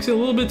it makes it a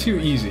little bit too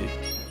easy.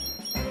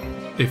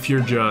 If you're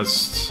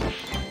just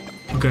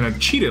gonna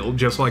cheat it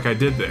just like I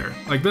did there.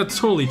 Like, that's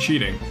totally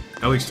cheating,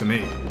 at least to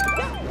me.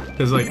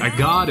 Because, like, I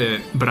got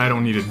it, but I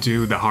don't need to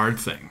do the hard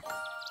thing.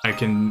 I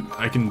can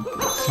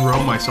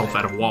throw myself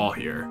at a wall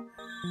here.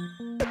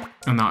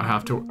 And not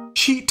have to...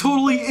 She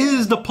totally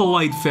is the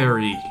polite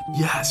fairy!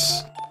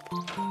 Yes!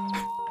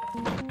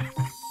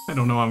 I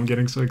don't know why I'm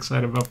getting so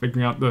excited about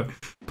figuring out the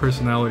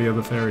personality of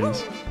the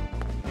fairies.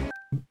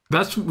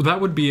 That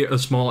would be a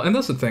small... And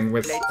that's the thing,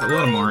 with a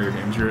lot of Mario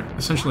games, you're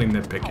essentially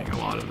nitpicking a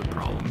lot of the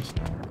problems.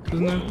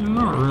 Isn't it? They're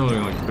not really,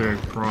 like, big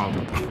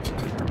problems.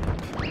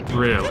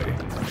 Really.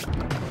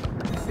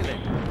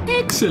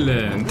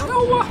 Excellent!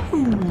 Oh,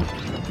 wahoo!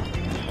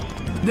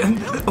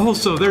 And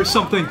also, there is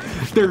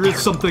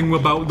something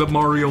about the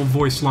Mario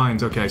voice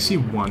lines. Okay, I see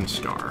 1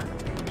 star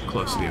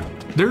close to you.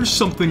 There's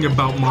something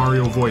about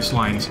Mario voice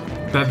lines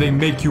that they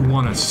make you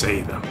want to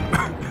say them.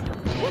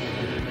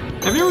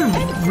 Have you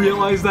ever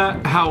realized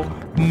that? How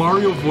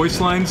Mario voice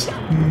lines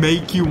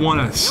make you want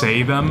to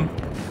say them?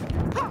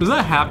 Does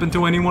that happen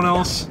to anyone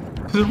else?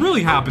 Because it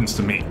really happens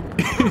to me.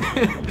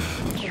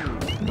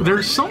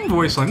 There's some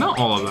voice lines, not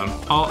all of them.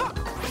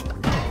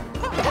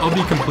 I'll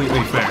be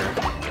completely fair.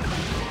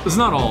 It's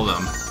not all of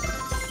them,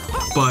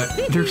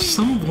 but there's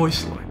some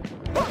voice line.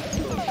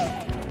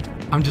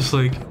 I'm just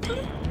like,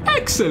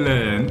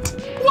 excellent!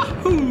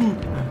 Wahoo!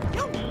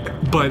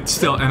 But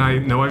still, and I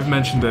know I've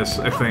mentioned this,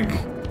 I think,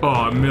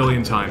 a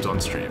million times on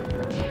stream.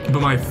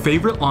 But my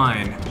favorite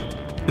line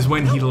is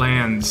when he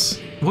lands.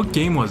 What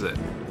game was it?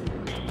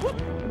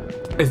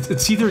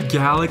 It's either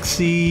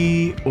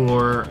Galaxy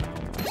or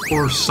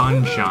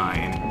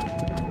Sunshine.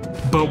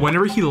 But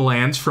whenever he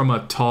lands from a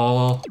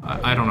tall,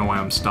 I don't know why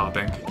I'm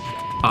stopping.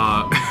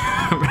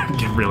 I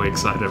get really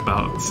excited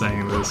about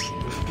saying this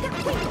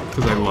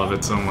because I love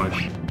it so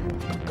much.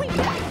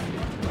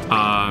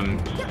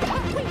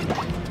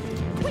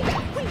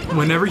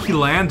 Whenever he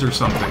lands or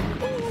something,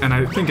 and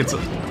I think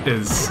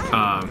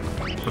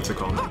what's it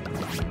called?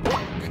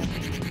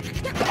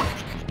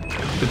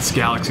 It's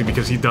Galaxy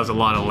because he does a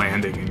lot of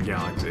landing in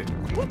Galaxy.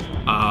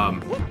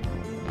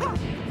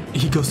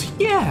 He goes,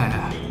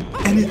 yeah,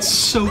 and it's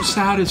so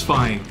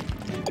satisfying.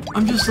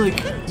 I'm just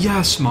like,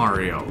 yes,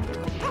 Mario.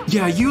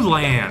 Yeah, you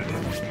land.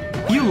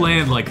 You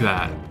land like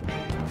that.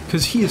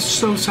 Because he is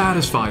so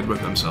satisfied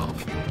with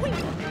himself.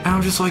 And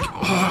I'm just like,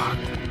 oh,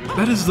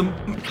 that is the...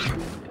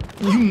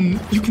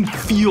 You can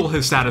feel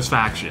his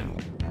satisfaction.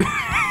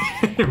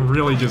 It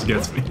really just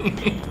gets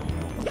me.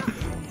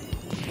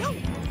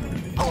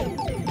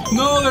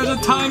 No, there's a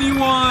tiny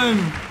one!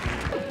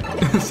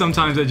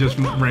 Sometimes I just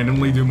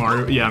randomly do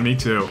Mario. Yeah, me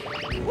too.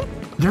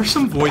 There's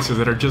some voices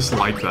that are just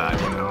like that,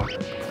 you know?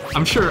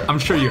 I'm sure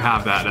you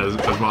have that as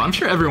well. I'm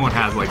sure everyone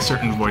has like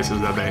certain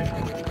voices that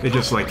they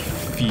just like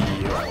feel,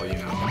 you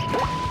know.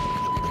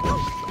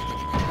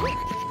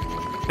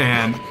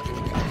 And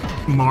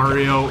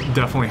Mario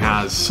definitely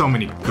has so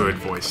many good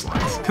voice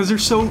lines because they're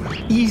so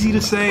easy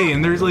to say,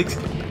 and there's like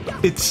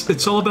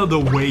it's all about the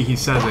way he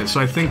says it. So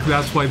I think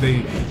that's why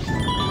they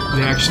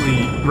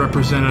actually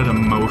represented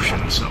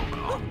emotion so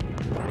well.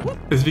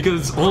 It's because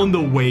it's all in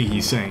the way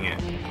he's saying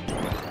it.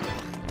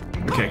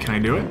 Okay, can I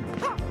do it?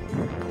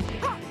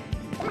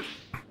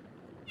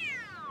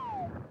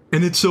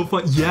 And it's so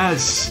fun.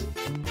 Yes!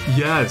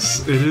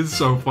 Yes, it is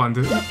so fun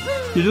to...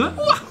 You're just like,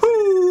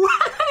 wahoo!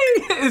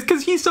 It's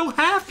because he's so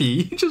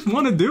happy. You just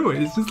want to do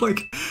it. It's just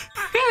like,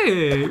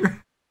 hey!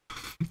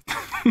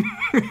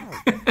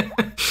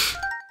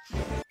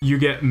 You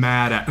get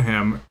mad at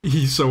him.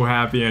 He's so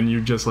happy and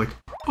you're just like,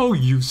 oh,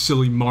 you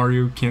silly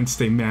Mario. Can't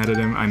stay mad at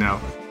him. I know.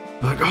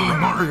 Like, oh,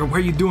 Mario, what are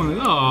you doing?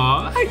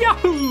 Oh,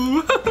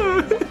 yahoo!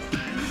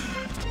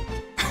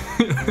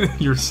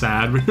 You're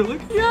sad, but you're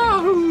like,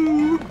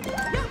 yahoo!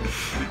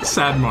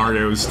 Sad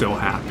Mario is still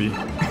happy.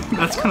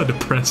 That's kind of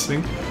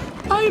depressing.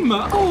 I'm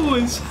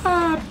always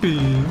happy.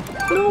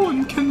 No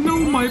one can know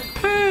my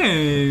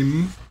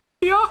pain.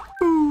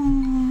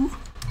 Yahoo!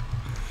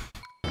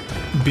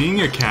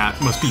 Being a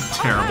cat must be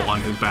terrible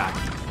on his back.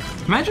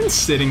 Imagine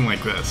sitting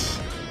like this.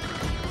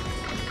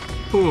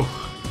 Ooh.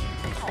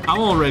 I'm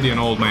already an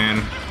old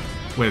man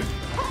with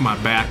my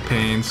back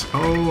pains.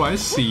 Oh, I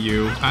see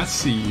you. I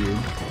see you.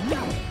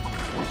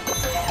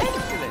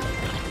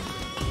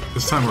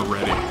 This time we're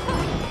ready.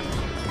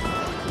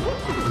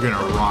 We're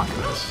gonna rock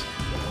this.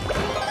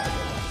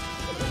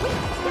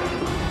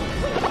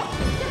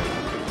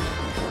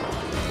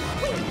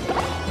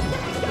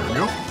 There we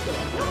go.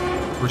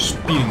 We're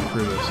speeding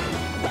through this.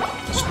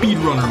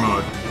 Speedrunner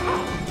mode.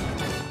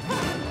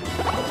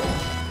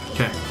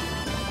 Okay.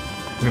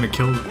 I'm gonna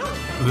kill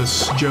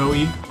this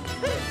Joey.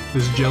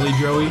 This Jelly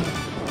Joey.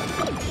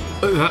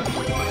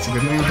 That's a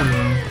good name for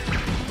him.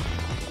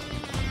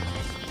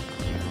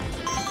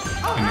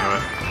 I knew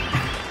it.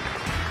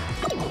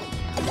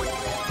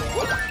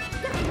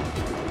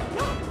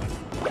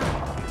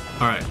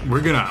 Alright,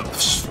 we're gonna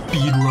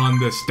speed run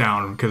this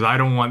down because I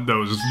don't want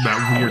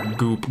that weird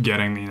goop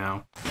getting me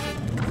now.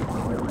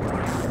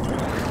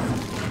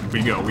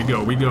 We go, we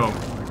go, we go.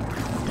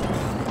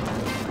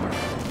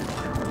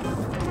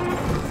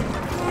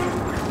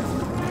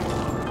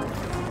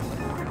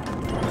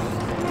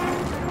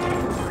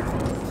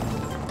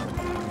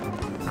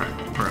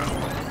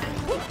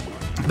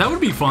 That would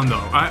be fun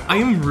though.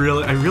 I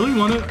really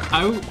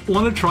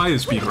wanna try a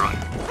speed run.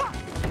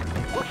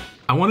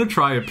 I want to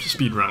try a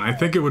speed run. I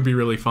think it would be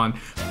really fun.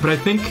 But I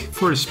think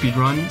for a speed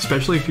run,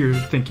 especially if you're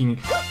thinking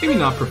maybe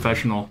not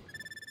professional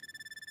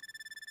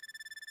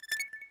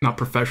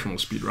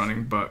speed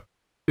running, but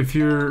if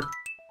you're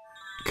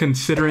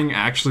considering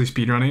actually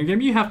speedrunning a game,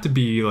 you have to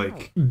be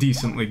like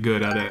decently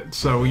good at it.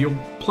 So you'll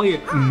play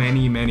it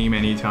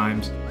many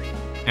times.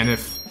 And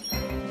if,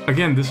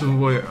 again, this is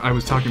what I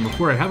was talking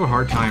before, I have a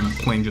hard time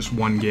playing just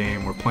one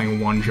game or playing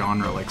one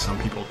genre like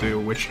some people do,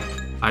 which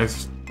I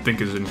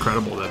think is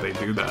incredible that they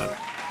do that.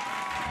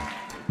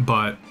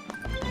 But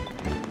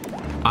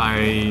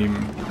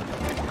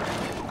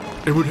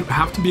it would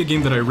have to be a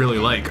game that I really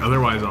like,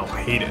 otherwise I'll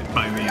hate it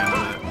by the end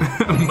of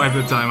it, by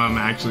the time I'm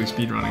actually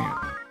speedrunning it.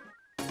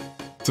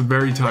 It's a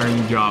very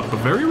tiring job, but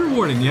very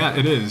rewarding, yeah,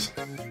 it is.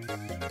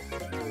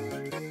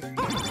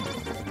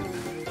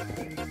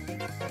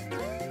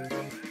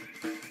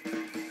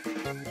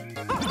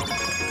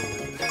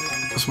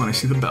 That's when I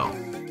see the bell.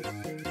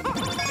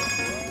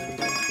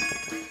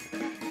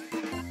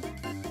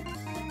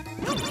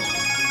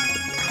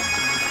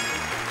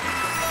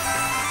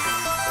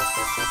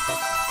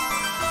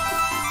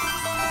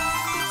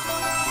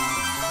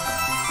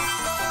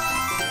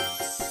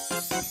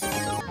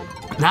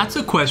 That's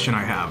a question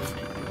I have.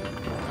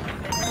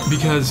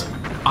 Because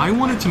I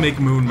wanted to make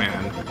Moon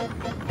Man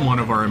one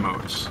of our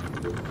emotes.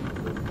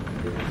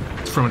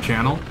 It's from a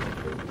channel.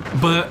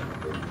 But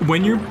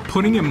when you're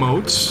putting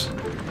emotes,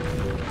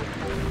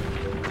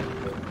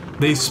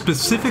 they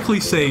specifically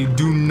say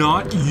do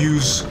not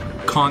use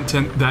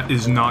content that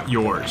is not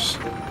yours.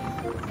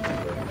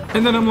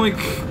 And then I'm like,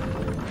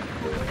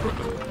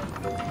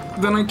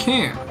 then I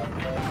can't.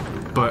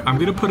 But I'm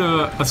gonna put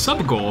a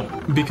sub goal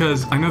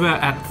because I know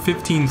that at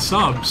 15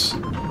 subs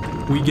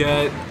we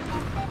get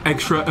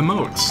extra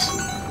emotes.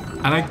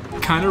 And I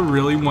kind of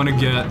really want to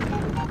get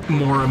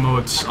more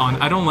emotes on.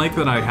 I don't like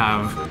that I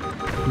have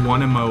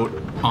one emote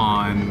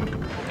on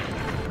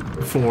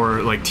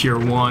for like tier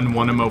 1,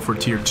 one emote for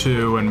tier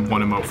 2, and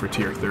one emote for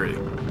tier 3.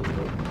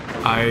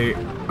 I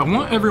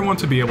want everyone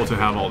to be able to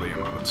have all the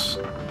emotes.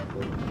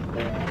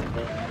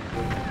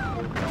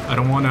 I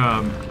don't want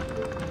to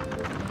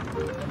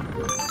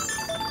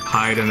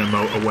hide an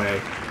emote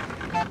away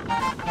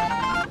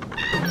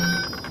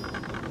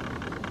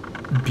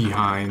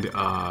behind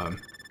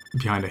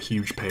a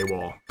huge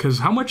paywall. Cause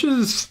how much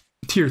is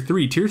tier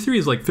 3? Tier 3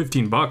 is like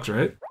 15 bucks,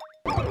 right?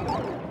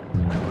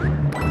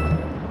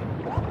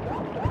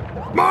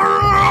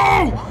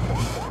 Mario!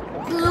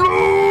 No!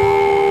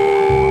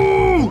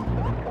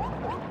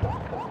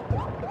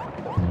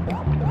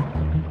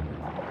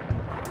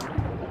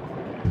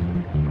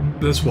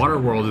 This water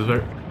world is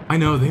very... I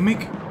know, they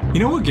make... You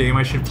know what game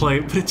I should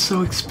play? But it's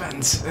so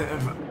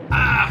expensive.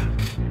 Ah!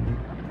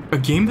 A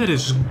game that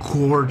is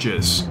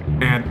gorgeous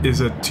and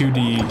is a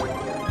 2D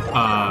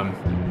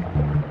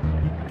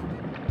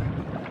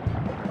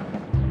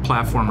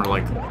platformer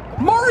like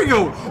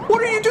Mario!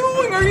 What are you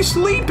doing? Are you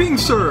sleeping,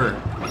 sir?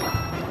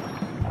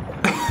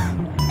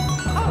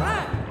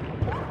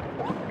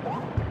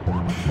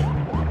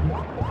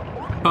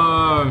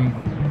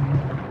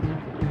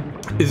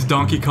 Is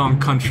Donkey Kong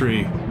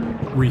Country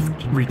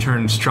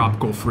Returns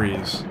Tropical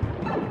Freeze.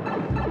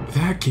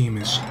 That game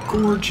is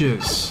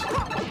gorgeous.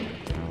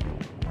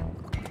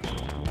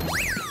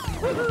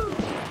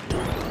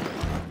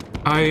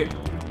 I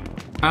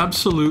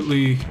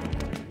absolutely...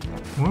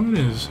 What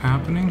is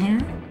happening here?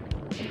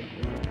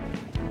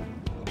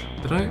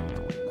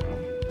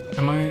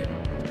 Am I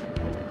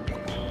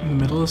in the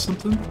middle of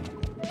something?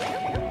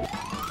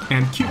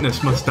 And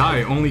cuteness must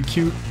die. Only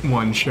cute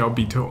one shall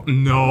be told.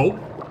 No.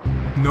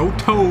 No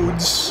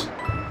toads.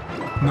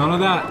 None of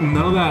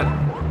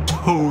that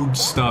toad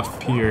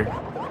stuff here.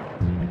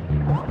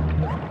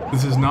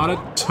 This is not a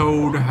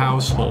toad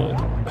household.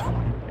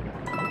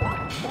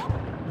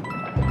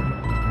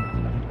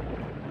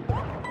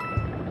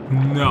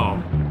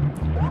 No.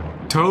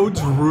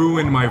 Toads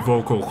ruin my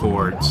vocal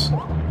cords.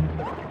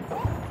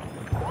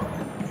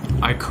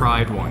 I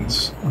cried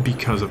once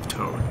because of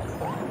Toad.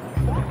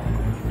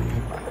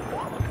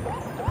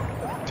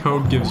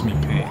 Toad gives me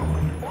pain.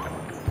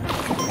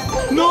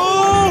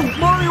 No!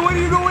 Mario, why do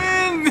you go in?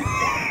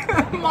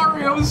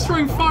 Mario was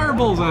throwing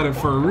fireballs at it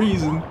for a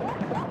reason.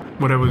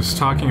 What I was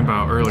talking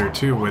about earlier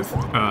too with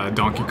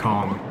Donkey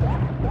Kong.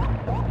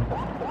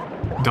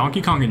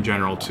 Donkey Kong in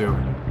general too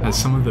has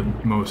some of the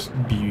most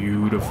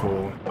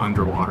beautiful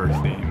underwater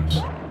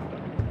themes.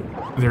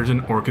 There's an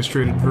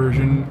orchestrated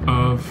version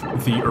of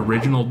the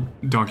original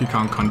Donkey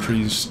Kong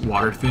Country's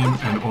water theme,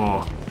 and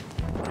oh,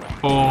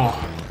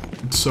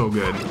 it's so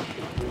good.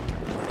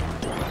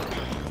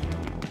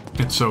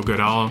 It's so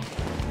good. I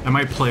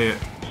might play it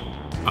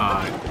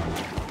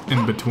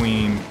in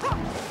between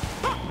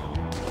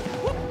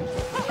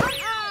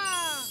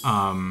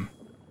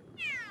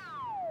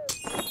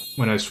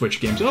when I switch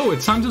games. Oh,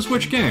 it's time to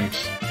switch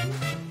games.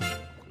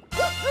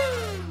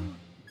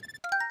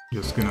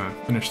 Just gonna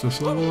finish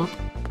this level up.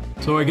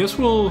 So I guess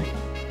we'll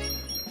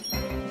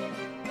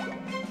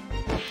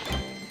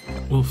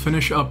we'll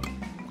finish up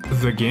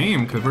the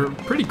game, because we're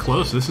pretty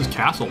close. This is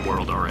Castle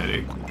World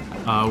already.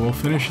 We'll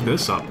finish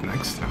this up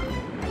next time.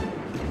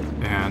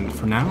 And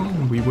for now,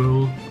 we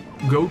will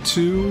go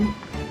to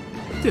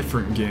a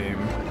different game.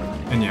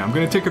 And yeah, I'm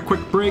gonna take a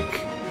quick break.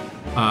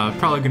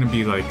 Probably gonna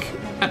be like,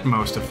 at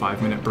most, a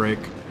 5-minute break.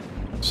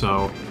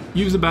 So,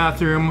 use the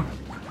bathroom,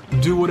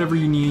 do whatever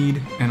you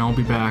need, and I'll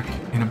be back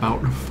in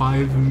about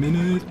 5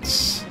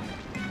 minutes.